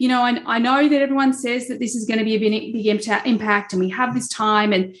 I know that everyone says that this is going to be a big impact and we have this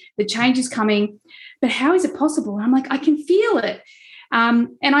time and the change is coming, but how is it possible? And I'm like, I can feel it.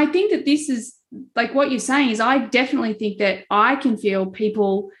 And I think that this is like what you're saying is I definitely think that I can feel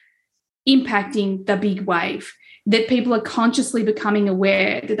people impacting the big wave, that people are consciously becoming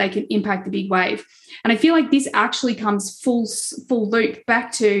aware that they can impact the big wave. And I feel like this actually comes full loop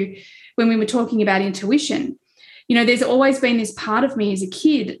back to when we were talking about intuition. There's always been this part of me as a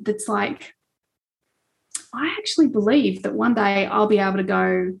kid that's like, I actually believe that one day I'll be able to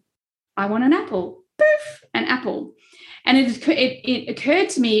go, I want an apple, poof, an apple. And it occurred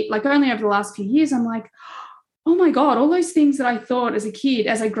to me, like only over the last few years, I'm like, oh my God, all those things that I thought as a kid,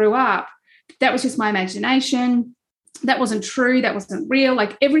 as I grew up, that was just my imagination. That wasn't true. That wasn't real.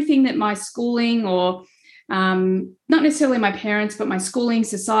 Like everything that my schooling or not necessarily my parents, but my schooling,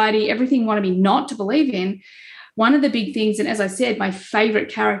 society, everything wanted me not to believe in. One of the big things, and as I said, my favorite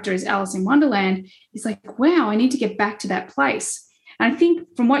character is Alice in Wonderland, is like, wow, I need to get back to that place. And I think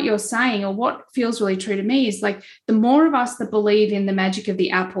from what you're saying, or what feels really true to me, is like the more of us that believe in the magic of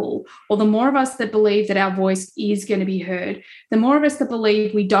the apple, or the more of us that believe that our voice is going to be heard, the more of us that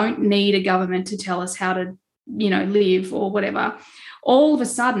believe we don't need a government to tell us how to, live or whatever, all of a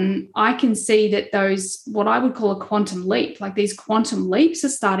sudden I can see that those, what I would call a quantum leap, like these quantum leaps are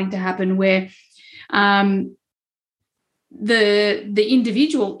starting to happen where the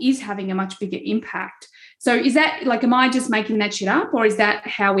individual is having a much bigger impact. So is that like, am I just making that shit up, or is that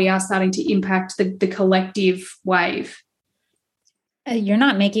how we are starting to impact the collective wave? You're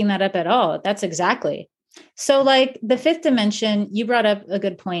not making that up at all. That's exactly. So like the fifth dimension, you brought up a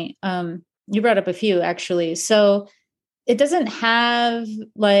good point. You brought up a few actually. So it doesn't have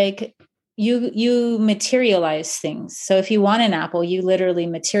like you materialize things. So if you want an apple, you literally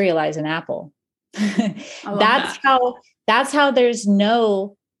materialize an apple. That's how there's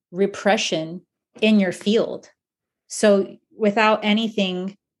no repression in your field. So without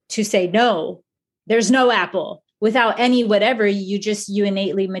anything to say no, there's no apple. Without any whatever, you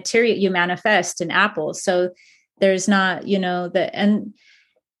innately you manifest an apple. So there's not,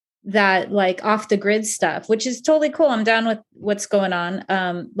 that like off the grid stuff, which is totally cool. I'm down with what's going on.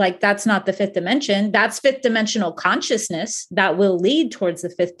 Like that's not the fifth dimension. That's fifth dimensional consciousness that will lead towards the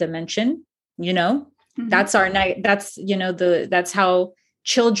fifth dimension. Mm-hmm. That's that's how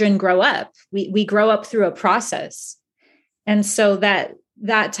children grow up. We grow up through a process. And so that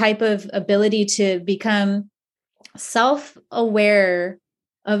type of ability to become self-aware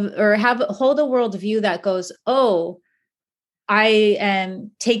of, or hold a worldview that goes, oh, I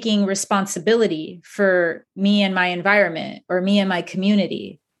am taking responsibility for me and my environment or me and my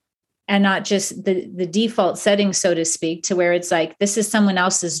community, and not just the default setting, so to speak, to where it's like, this is someone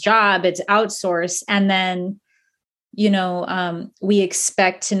else's job, it's outsourced. And then, we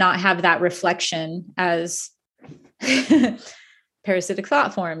expect to not have that reflection as parasitic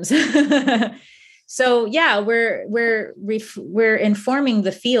thought forms. So yeah, we're informing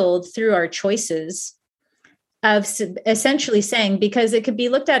the field through our choices of essentially saying, because it could be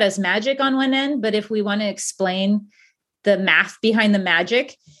looked at as magic on one end, but if we want to explain the math behind the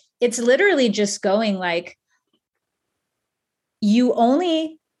magic, it's literally just going like, you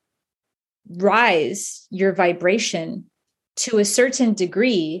only rise your vibration to a certain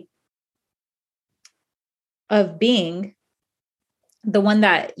degree of being the one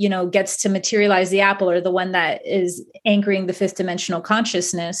that, gets to materialize the apple, or the one that is anchoring the fifth dimensional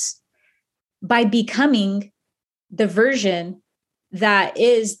consciousness, by becoming the version that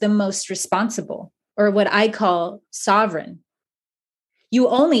is the most responsible, or what I call sovereign.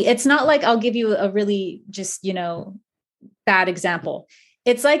 It's not like, I'll give you a really just, bad example.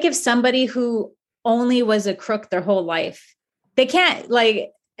 It's like if somebody who only was a crook their whole life, they can't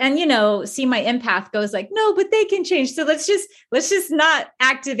see my empath goes like, no, but they can change. So let's just not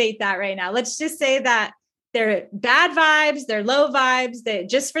activate that right now. Let's just say that they're bad vibes, they're low vibes, that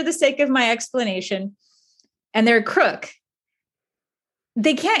just for the sake of my explanation, and they're a crook.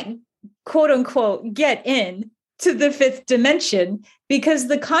 They can't, quote unquote, get in to the fifth dimension because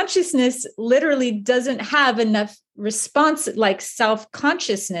the consciousness literally doesn't have enough response, like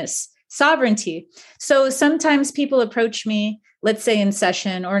self-consciousness, sovereignty. So sometimes people approach me, let's say in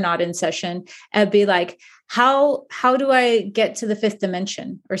session or not in session, and be like, how do I get to the fifth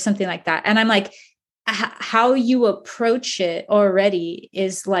dimension or something like that? And I'm like, how you approach it already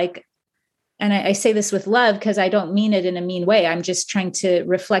is like, and I say this with love because I don't mean it in a mean way. I'm just trying to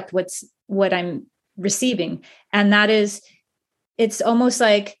reflect what I'm receiving. And that is, it's almost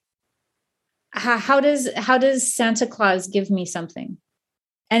like, how does Santa Claus give me something?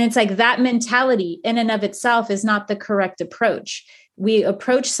 And it's like that mentality in and of itself is not the correct approach. We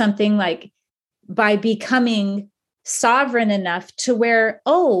approach something like by becoming sovereign enough to where,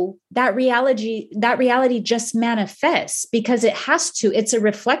 oh, that reality just manifests because it has to. It's a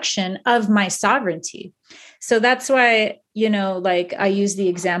reflection of my sovereignty. So that's why, like I use the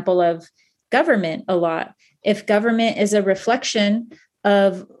example of government a lot. If government is a reflection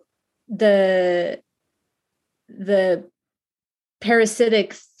of the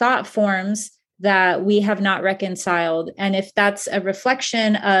parasitic thought forms that we have not reconciled, and if that's a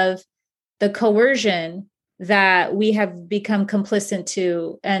reflection of the coercion that we have become complicit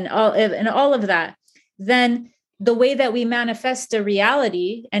to, and all of that, then the way that we manifest a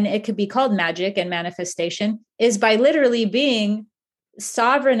reality, and it could be called magic and manifestation, is by literally being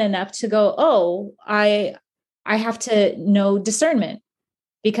sovereign enough to go, oh, I have to know discernment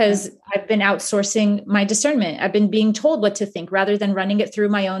because I've been outsourcing my discernment. I've been being told what to think rather than running it through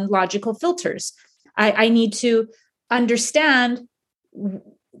my own logical filters. I need to understand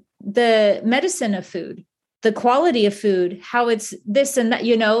the medicine of food, the quality of food, how it's this and that,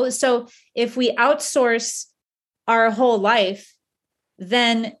 So if we outsource our whole life,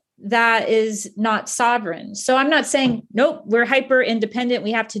 then that is not sovereign. So I'm not saying, nope, we're hyper independent,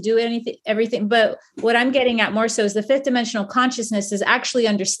 we have to do everything. But what I'm getting at more so is the fifth dimensional consciousness is actually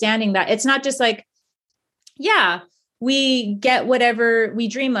understanding that it's not just like, yeah, we get whatever we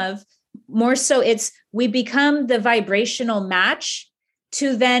dream of. More so it's we become the vibrational match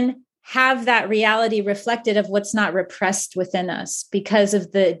to then have that reality reflected of what's not repressed within us because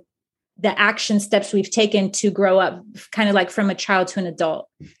of the action steps we've taken to grow up, kind of like from a child to an adult.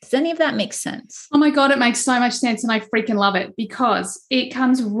 Does any of that make sense? Oh my God, it makes so much sense. And I freaking love it, because it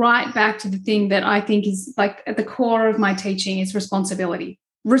comes right back to the thing that I think is like at the core of my teaching is responsibility.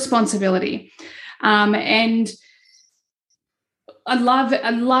 And I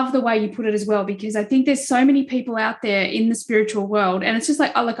love the way you put it as well, because I think there's so many people out there in the spiritual world, and it's just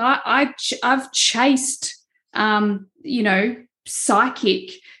like, I've chased,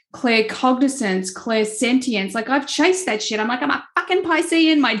 psychic, claircognizance, clairsentience. Like, I've chased that shit. I'm like, I'm a fucking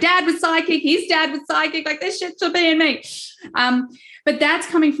Piscean. My dad was psychic. His dad was psychic. Like, this shit should be in me. But that's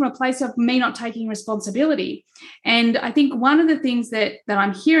coming from a place of me not taking responsibility. And I think one of the things that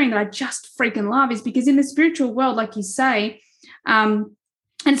I'm hearing that I just freaking love is because in the spiritual world, like you say, and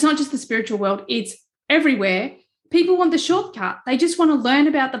it's not just the spiritual world, it's everywhere. People want the shortcut. They just want to learn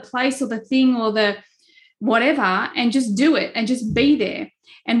about the place or the thing or the whatever and just do it and just be there.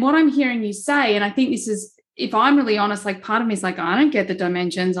 And what I'm hearing you say, and I think this is, if I'm really honest, like part of me is like, I don't get the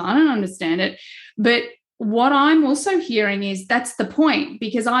dimensions. I don't understand it. But what I'm also hearing is that's the point,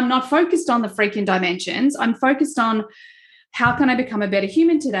 because I'm not focused on the freaking dimensions. I'm focused on how can I become a better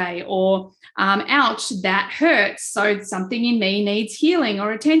human today? Or, ouch, that hurts. So something in me needs healing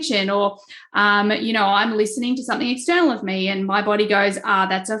or attention, or, I'm listening to something external of me and my body goes,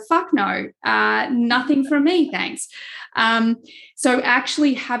 that's a fuck no, nothing from me, thanks. So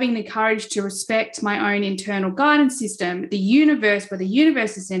actually having the courage to respect my own internal guidance system, the universe, where the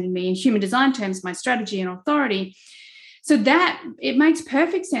universe is sending me in human design terms, my strategy and authority. So that it makes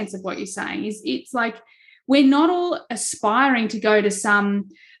perfect sense of what you're saying. It's like, we're not all aspiring to go to some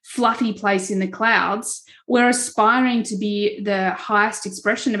fluffy place in the clouds. We're aspiring to be the highest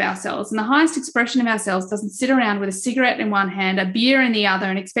expression of ourselves. And the highest expression of ourselves doesn't sit around with a cigarette in one hand, a beer in the other,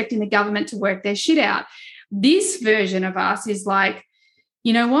 and expecting the government to work their shit out. This version of us is like,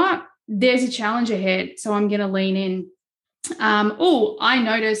 you know what? There's a challenge ahead, so I'm going to lean in. I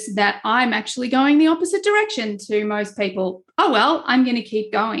notice that I'm actually going the opposite direction to most people. Oh, well, I'm going to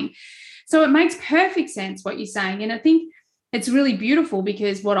keep going. So it makes perfect sense what you're saying. And I think it's really beautiful,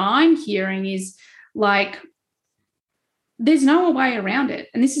 because what I'm hearing is like, there's no way around it.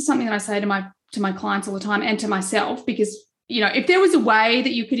 And this is something that I say to my clients all the time, and to myself, because, if there was a way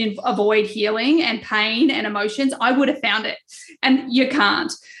that you could avoid healing and pain and emotions, I would have found it, and you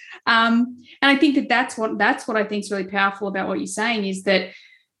can't. And I think that's what I think is really powerful about what you're saying, is that,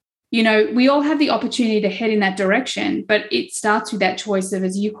 we all have the opportunity to head in that direction, but it starts with that choice of,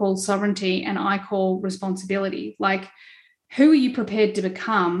 as you call sovereignty and I call responsibility. Like, who are you prepared to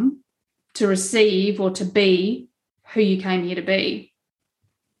become to receive or to be who you came here to be?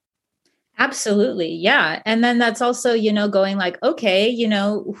 Absolutely. Yeah. And then that's also, going like, okay,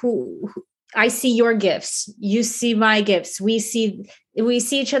 who I see your gifts, you see my gifts, we see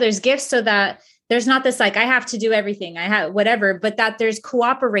each other's gifts, so that there's not this, like, I have to do everything, I have whatever, but that there's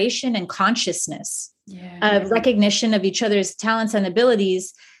cooperation and consciousness of recognition of each other's talents and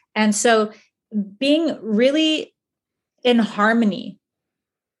abilities. And so being really in harmony.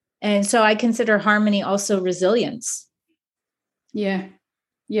 And so I consider harmony also resilience. Yeah.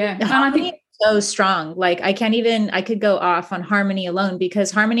 Yeah. And I think so strong. Like, I could go off on harmony alone,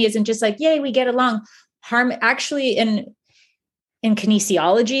 because harmony isn't just like, yay, we get along. Actually in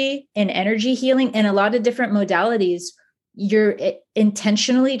kinesiology, in energy healing, in a lot of different modalities, you're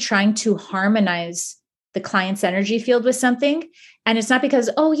intentionally trying to harmonize the client's energy field with something. And it's not because,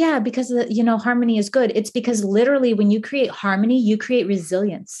 harmony is good. It's because literally when you create harmony, you create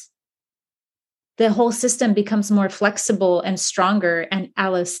resilience. The whole system becomes more flexible and stronger, and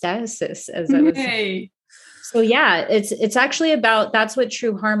allostasis, as I was saying. So yeah, it's actually about, that's what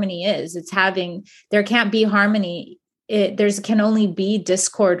true harmony is. It's there can't be harmony. There can only be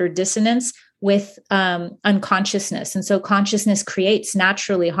discord or dissonance with unconsciousness. And so consciousness creates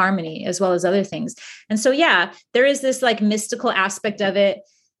naturally harmony as well as other things. And so, yeah, there is this like mystical aspect of it,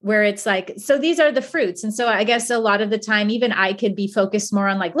 where it's like, so these are the fruits. And so I guess a lot of the time, even I could be focused more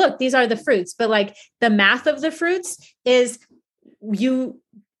on like, look, these are the fruits, but like the math of the fruits is you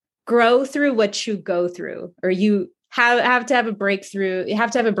grow through what you go through, or you have to have a breakthrough. You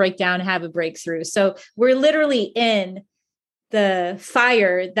have to have a breakdown, have a breakthrough. So we're literally in the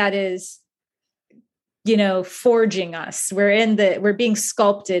fire that is, forging us. We're being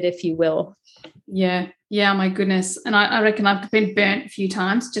sculpted, if you will. Yeah. Yeah, my goodness. And I reckon I've been burnt a few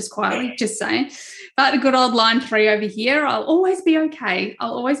times, just quietly, just saying. But a good old line 3 over here, I'll always be okay.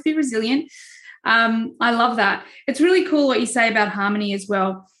 I'll always be resilient. I love that. It's really cool what you say about harmony as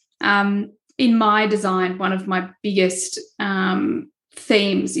well. In my design, one of my biggest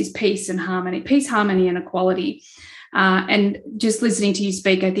themes is peace and harmony, peace, harmony, and equality. And just listening to you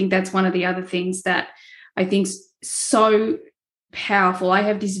speak, I think that's one of the other things that I think is so powerful. I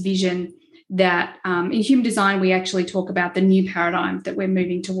have this vision that in human design, we actually talk about the new paradigm that we're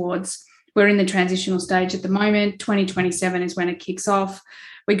moving towards. We're in the transitional stage at the moment. 2027 is when it kicks off.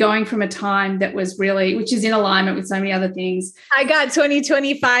 We're going from a time that was really, which is in alignment with so many other things. I got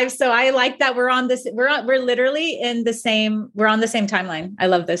 2025. So I like that we're on this, we're literally we're on the same timeline. I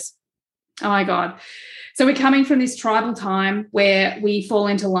love this. Oh my God. So we're coming from this tribal time where we fall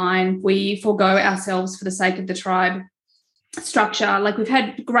into line, we forego ourselves for the sake of the tribe structure. Like we've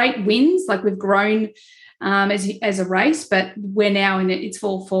had great wins, like we've grown as a race, but we're now in it, it's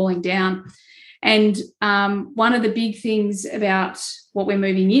all falling down. And one of the big things about what we're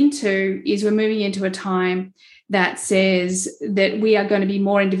moving into is we're moving into a time that says that we are going to be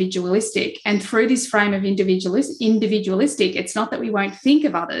more individualistic. And through this frame of individualistic, it's not that we won't think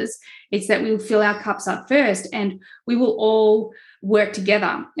of others, it's that we'll fill our cups up first and we will all work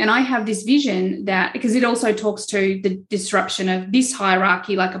together. And I have this vision that, because it also talks to the disruption of this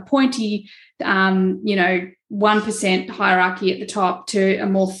hierarchy, like a pointy, 1% hierarchy at the top to a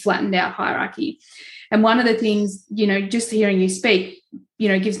more flattened out hierarchy. And one of the things, just hearing you speak,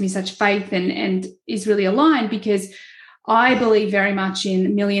 gives me such faith and is really aligned, because I believe very much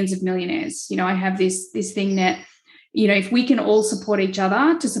in millions of millionaires. I have this thing that, if we can all support each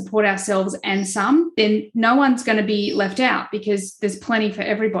other to support ourselves and some, then no one's going to be left out, because there's plenty for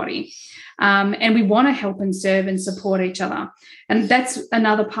everybody. And we want to help and serve and support each other. And that's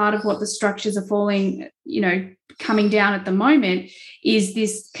another part of what the structures are falling, coming down at the moment, is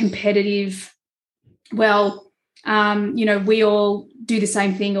this competitive, we all do the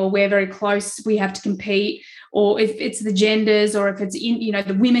same thing, or we're very close, we have to compete, or if it's the genders, or if it's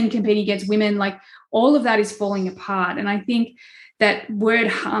the women competing against women, like all of that is falling apart. And I think that word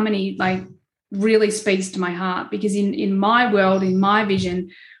harmony really speaks to my heart, because in my world, in my vision,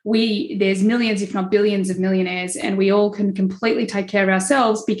 there's millions, if not billions of millionaires, and we all can completely take care of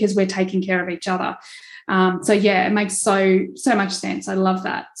ourselves because we're taking care of each other. It makes so much sense. I love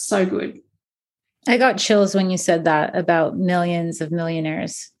that. So good. I got chills when you said that about millions of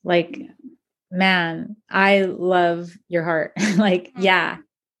millionaires. Man, I love your heart. Yeah,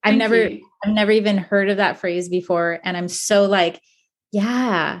 I've never even heard of that phrase before. And I'm so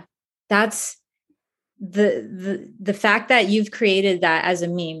that's the fact that you've created that as a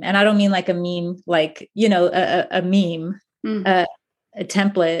meme. And I don't mean like a meme, a meme, a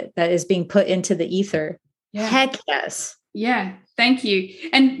template that is being put into the ether. Yeah. Heck yes. Yeah. Thank you.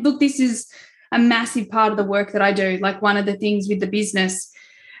 And look, this is a massive part of the work that I do. Like one of the things with the business,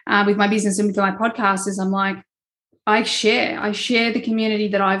 with my business and with my podcast, is I share the community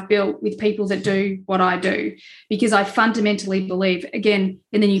that I've built with people that do what I do, because I fundamentally believe, again,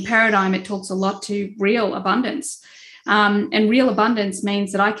 in the new paradigm, it talks a lot to real abundance. And real abundance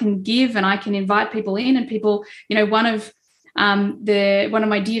means that I can give and I can invite people in, and people, one of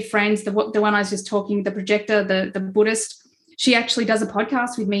my dear friends, the one I was just talking, the projector, the Buddhist, she actually does a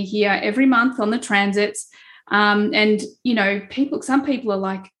podcast with me here every month on the transits. And some people are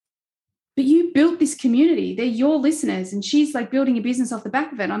like, but you built this community, they're your listeners, and she's building a business off the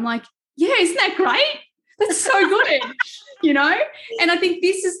back of it. I'm like, yeah, isn't that great? That's so good, And I think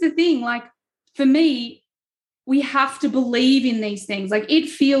this is the thing, for me, we have to believe in these things. It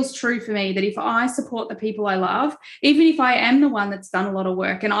feels true for me that if I support the people I love, even if I am the one that's done a lot of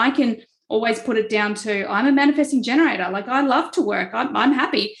work, and I can always put it down to, I'm a manifesting generator. I love to work. I'm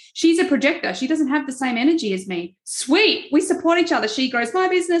happy. She's a projector. She doesn't have the same energy as me. Sweet. We support each other. She grows my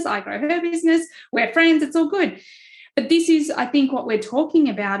business. I grow her business. We're friends. It's all good. But this is, I think what we're talking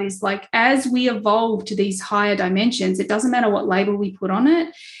about is as we evolve to these higher dimensions, it doesn't matter what label we put on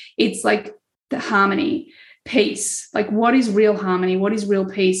it. It's the harmony, peace. What is real harmony? What is real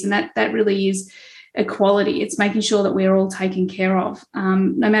peace? And that really is equality. It's making sure that we're all taken care of,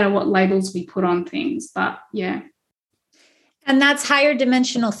 no matter what labels we put on things. But yeah. And that's higher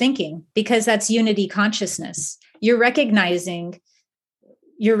dimensional thinking, because that's unity consciousness. You're recognizing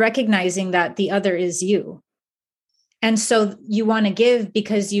that the other is you. And so you want to give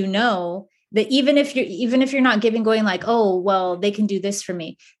because you know that even if you're not giving, going oh, well, they can do this for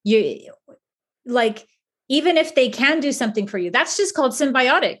me. Even if they can do something for you, that's just called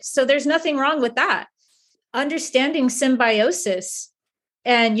symbiotic. So there's nothing wrong with that. Understanding symbiosis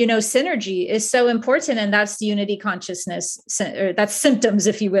and, synergy is so important. And that's unity consciousness, or that's symptoms,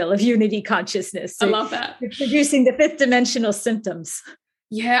 if you will, of unity consciousness. So I love that. You're producing the fifth dimensional symptoms.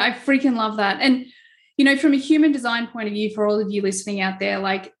 Yeah, I freaking love that. And, from a human design point of view, for all of you listening out there,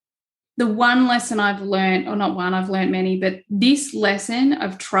 the one lesson I've learned, or not one, I've learned many, but this lesson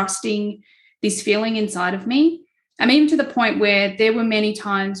of trusting this feeling inside of me. I mean, to the point where there were many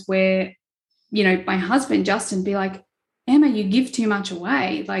times where, you know, my husband, Justin, be like, Emma, you give too much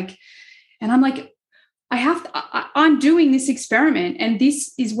away. Like, and I'm like, I'm doing this experiment and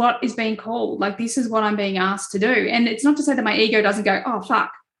this is what is being called. Like, this is what I'm being asked to do. And it's not to say that my ego doesn't go, oh,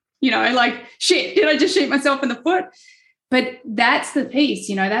 fuck, you know, like, shit, did I just shoot myself in the foot? But that's the piece,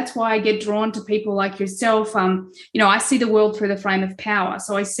 you know, that's why I get drawn to people like yourself. You know, I see the world through the frame of power.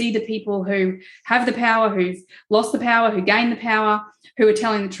 So I see the people who have the power, who've lost the power, who gain the power, who are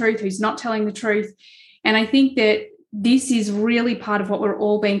telling the truth, who's not telling the truth. And I think that this is really part of what we're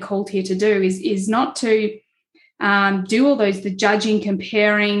all being called here to do is not to do all those, the judging,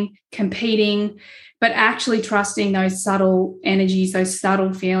 comparing, competing, but actually trusting those subtle energies, those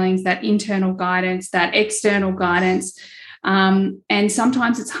subtle feelings, that internal guidance, that external guidance. And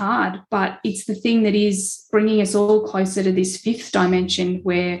sometimes it's hard, but it's the thing that is bringing us all closer to this fifth dimension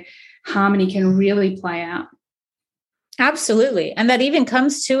where harmony can really play out. Absolutely. And that even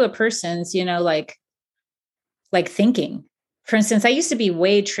comes to a person's, you know, like thinking. For instance, I used to be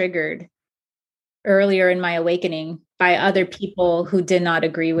way triggered earlier in my awakening by other people who did not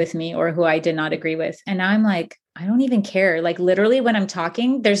agree with me or who I did not agree with. And now I'm like, I don't even care. Like, literally when I'm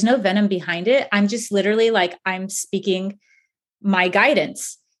talking, there's no venom behind it. I'm just literally like, I'm speaking my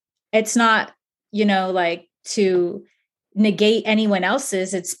guidance. It's not, you know, like to negate anyone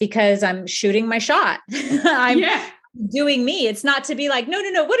else's. It's because I'm shooting my shot. I'm doing me. It's not to be like, no,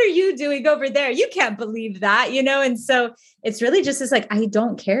 what are you doing over there? You can't believe that, you know? And so it's really just this, like, I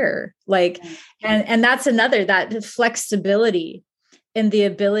don't care. Like, and that's another, that flexibility and the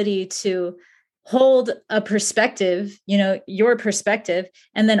ability to hold a perspective, you know, your perspective.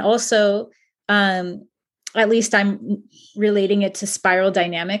 And then also, at least I'm relating it to spiral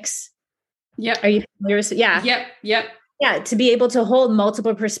dynamics. Yep. Are you familiar with it? Yeah. Yep. Yeah, to be able to hold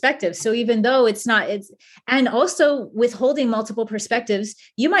multiple perspectives. So even though and also with holding multiple perspectives,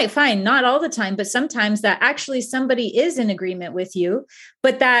 you might find, not all the time, but sometimes, that actually somebody is in agreement with you,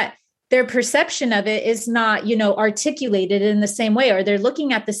 but that their perception of it is not, you know, articulated in the same way, or they're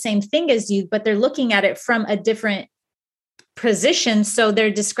looking at the same thing as you, but they're looking at it from a different position. So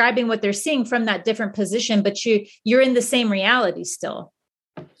they're describing what they're seeing from that different position, but you're in the same reality still.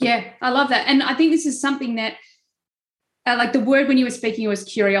 Yeah, I love that. And I think this is something that, like the word when you were speaking, it was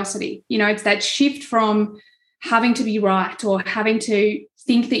curiosity. You know, it's that shift from having to be right or having to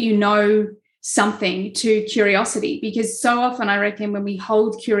think that you know something to curiosity. Because so often I reckon when we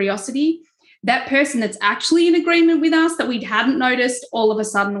hold curiosity, that person that's actually in agreement with us that we hadn't noticed, all of a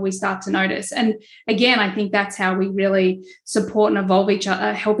sudden we start to notice. And again, I think that's how we really support and evolve each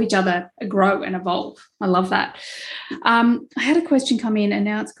other, help each other grow and evolve. I love that. I had a question come in and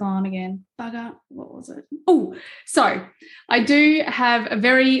now it's gone again. Bugger. What was it? Oh, so I do have a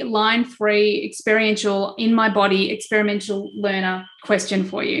very line-free experiential in my body experimental learner question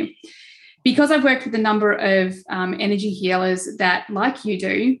for you. Because I've worked with a number of energy healers that, like you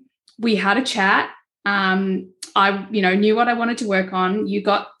do, we had a chat. I, you know, knew what I wanted to work on. You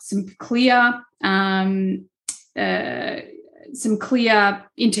got some clear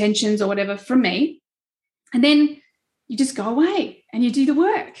intentions or whatever from me. And then you just go away and you do the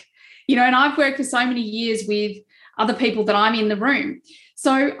work, you know, and I've worked for so many years with other people that I'm in the room.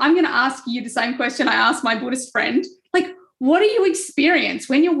 So I'm going to ask you the same question I asked my Buddhist friend. Like, what do you experience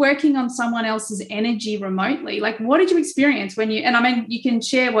when you're working on someone else's energy remotely? Like, what did you experience when you, and I mean, you can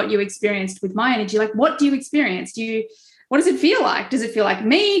share what you experienced with my energy. Like, what do you experience? What does it feel like? Does it feel like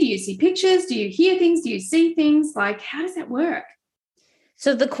me? Do you see pictures? Do you hear things? Do you see things? Like, how does that work?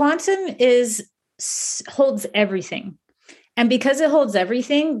 So the quantum holds everything. And because it holds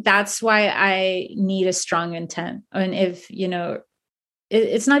everything, that's why I need a strong intent. And if, you know,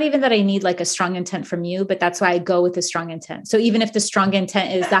 it's not even that I need like a strong intent from you, but that's why I go with a strong intent. So even if the strong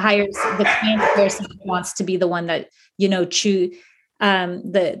intent is the client's higher self wants to be the one that, you know,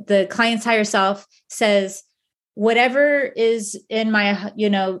 the client's higher self says, whatever is in my, you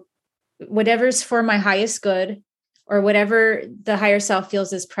know, whatever's for my highest good, or whatever the higher self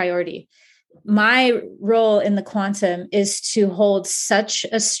feels is priority. My role in the quantum is to hold such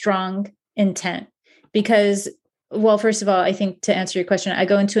a strong intent because, well, first of all, I think to answer your question, I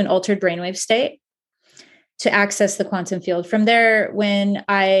go into an altered brainwave state to access the quantum field. From there, when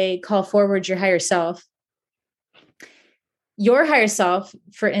I call forward your higher self,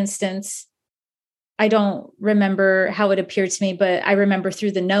 for instance, I don't remember how it appeared to me, but I remember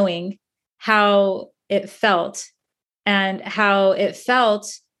through the knowing how it felt, and how it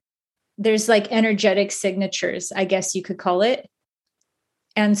felt. There's like energetic signatures, I guess you could call it,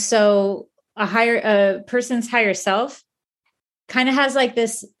 And so a person's higher self kind of has like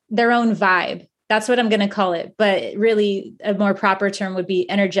their own vibe. That's what I'm going to call it. But really a more proper term would be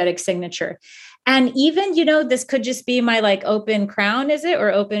energetic signature. And even, this could just be my like open crown, is it?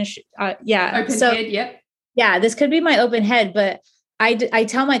 Or open? Yeah. Open head. Yep. Yeah, this could be my open head, but I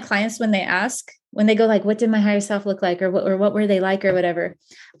tell my clients when they ask, when they go like, what did my higher self look like? Or what were they like or whatever?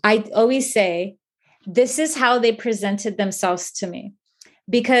 I always say, this is how they presented themselves to me,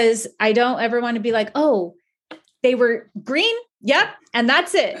 because I don't ever want to be like, oh, they were green. Yep. And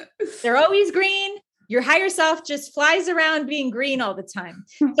that's it. They're always green. Your higher self just flies around being green all the time.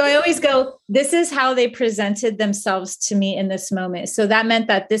 So I always go, this is how they presented themselves to me in this moment. So that meant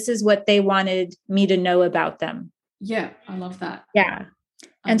that this is what they wanted me to know about them. Yeah. I love that. Yeah.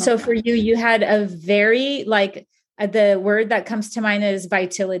 And so for you, you had a very the word that comes to mind is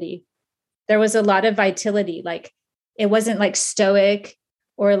vitality. There was a lot of vitality. Like it wasn't like stoic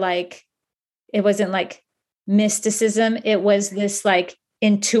or like, it wasn't like mysticism. It was this like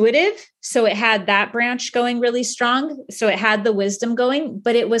intuitive. So it had that branch going really strong. So it had the wisdom going,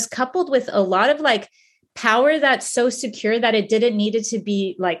 but it was coupled with a lot of like power that's so secure that it didn't need it to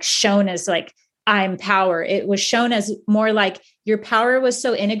be like shown as like, I'm power. It was shown as more like your power was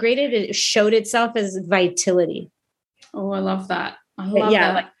so integrated. It showed itself as vitality. Oh, I love that. I love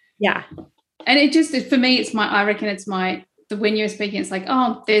that. Yeah. And it just, for me, I reckon it's when you're speaking, it's like,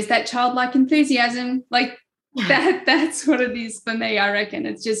 oh, there's that childlike enthusiasm. Like that's what it is for me. I reckon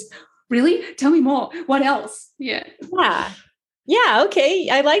it's just, really? Tell me more. What else? Yeah. Yeah. Yeah. Okay.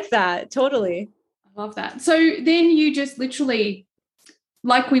 I like that. Totally. I love that. So then you just literally,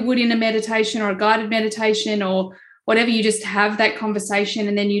 like we would in a meditation or a guided meditation or whatever, you just have that conversation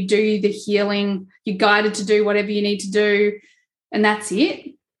and then you do the healing. You're guided to do whatever you need to do, and that's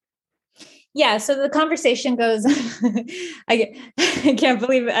it. Yeah. So the conversation goes, I can't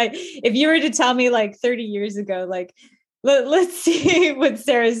believe it. If you were to tell me like 30 years ago, like, let's see what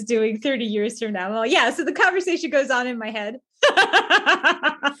Sarah's doing 30 years from now. Well, yeah. So the conversation goes on in my head.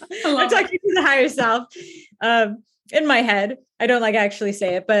 I'm talking to the higher self in my head. I don't like actually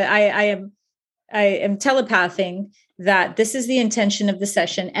say it, but I am telepathing that this is the intention of the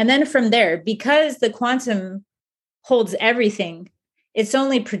session. And then from there, because the quantum holds everything, it's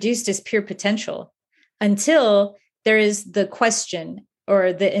only produced as pure potential until there is the question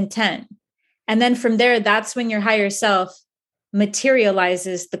or the intent. And then from there, that's when your higher self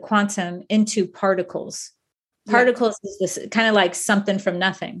materializes the quantum into particles. Particles is this kind of like something from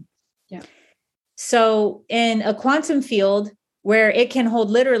nothing. Yeah. So in a quantum field where it can hold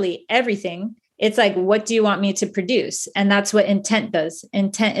literally everything, it's like, what do you want me to produce? And that's what intent does.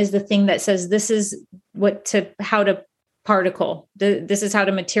 Intent is the thing that says, this is how to particle. This is how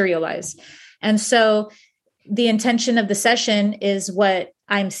to materialize. And so the intention of the session is what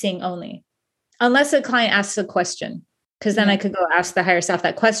I'm seeing only, unless a client asks a question, because then I could go ask the higher self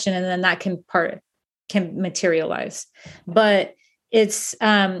that question and then that can materialize. But it's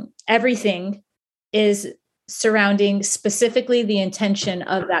everything is surrounding specifically the intention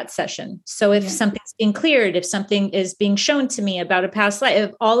of that session. So if something's being cleared, if something is being shown to me about a past life,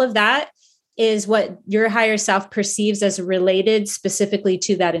 if all of that is what your higher self perceives as related specifically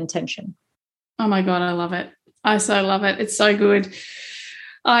to that intention. Oh my God, I love it. I so love it. It's so good.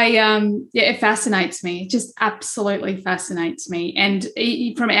 It fascinates me. It just absolutely fascinates me. And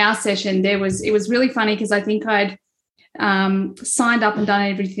from our session, it was really funny because I think I'd signed up and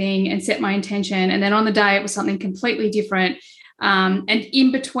done everything and set my intention. And then on the day, it was something completely different. And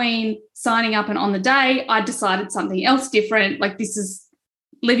in between signing up and on the day, I decided something else different. Like, this is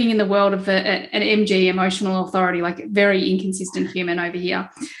living in the world of an MG, emotional authority, like very inconsistent human over here.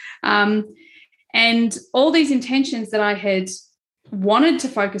 And all these intentions that I had wanted to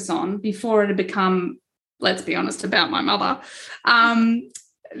focus on before it had become, let's be honest, about my mother,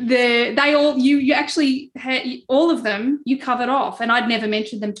 you actually had all of them, you covered off, and I'd never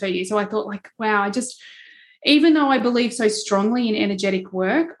mentioned them to you. So I thought, like, wow, even though I believe so strongly in energetic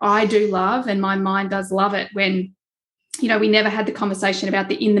work, I do love, and my mind does love it when, we never had the conversation about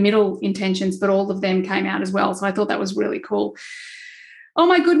the in the middle intentions, but all of them came out as well. So I thought that was really cool. Oh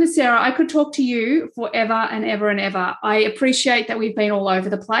my goodness, Sarah, I could talk to you forever and ever and ever. I appreciate that we've been all over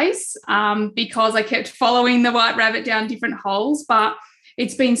the place because I kept following the white rabbit down different holes, but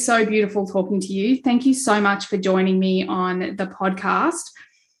it's been so beautiful talking to you. Thank you so much for joining me on the podcast.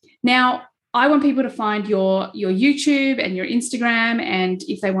 Now, I want people to find your YouTube and your Instagram, and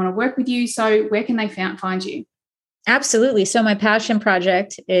if they want to work with you, so where can they find you? Absolutely. So my passion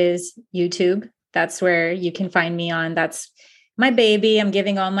project is YouTube. That's where you can find me on. That's my baby. I'm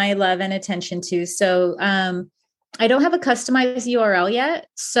giving all my love and attention to. So I don't have a customized URL yet.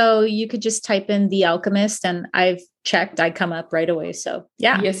 So you could just type in The Alchemist, and I've checked, I come up right away. So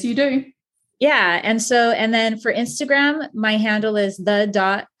yeah. Yes, you do. Yeah. And then for Instagram, my handle is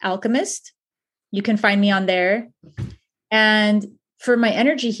the.alchemist. You can find me on there. And for my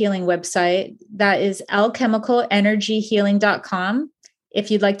energy healing website, that is alchemical.energyhealing.com.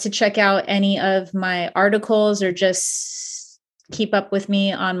 If you'd like to check out any of my articles or just keep up with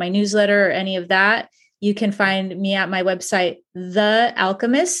me on my newsletter or any of that, you can find me at my website,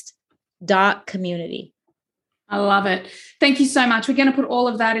 thealchemist.community. I love it. Thank you so much. We're going to put all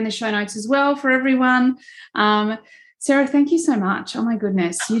of that in the show notes as well for everyone. Sarah, thank you so much. Oh my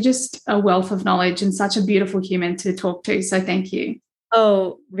goodness. You're just a wealth of knowledge and such a beautiful human to talk to. So thank you.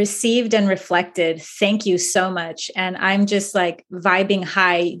 Oh, received and reflected. Thank you so much. And I'm just like vibing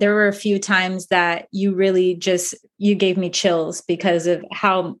high. There were a few times that you really you gave me chills because of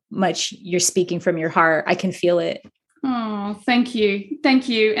how much you're speaking from your heart. I can feel it. Oh, thank you. Thank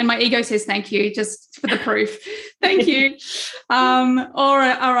you. And my ego says thank you just for the proof. Thank you. All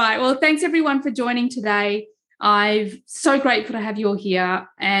right. Well, thanks everyone for joining today. I'm so grateful to have you all here.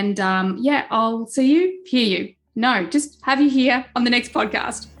 And I'll hear you. No, just have you here on the next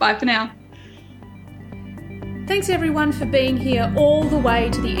podcast. Bye for now. Thanks everyone for being here all the way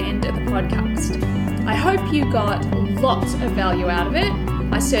to the end of the podcast. I hope you got lots of value out of it.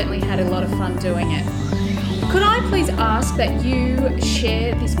 I certainly had a lot of fun doing it. Could I please ask that you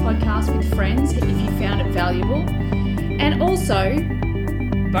share this podcast with friends if you found it valuable? And also,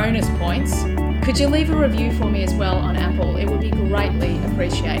 bonus points, could you leave a review for me as well on Apple? It would be greatly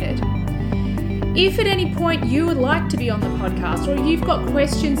appreciated. If at any point you would like to be on the podcast or you've got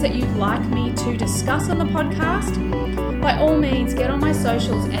questions that you'd like me to discuss on the podcast, by all means, get on my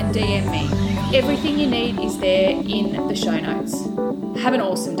socials and DM me. Everything you need is there in the show notes. Have an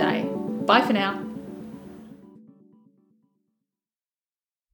awesome day. Bye for now.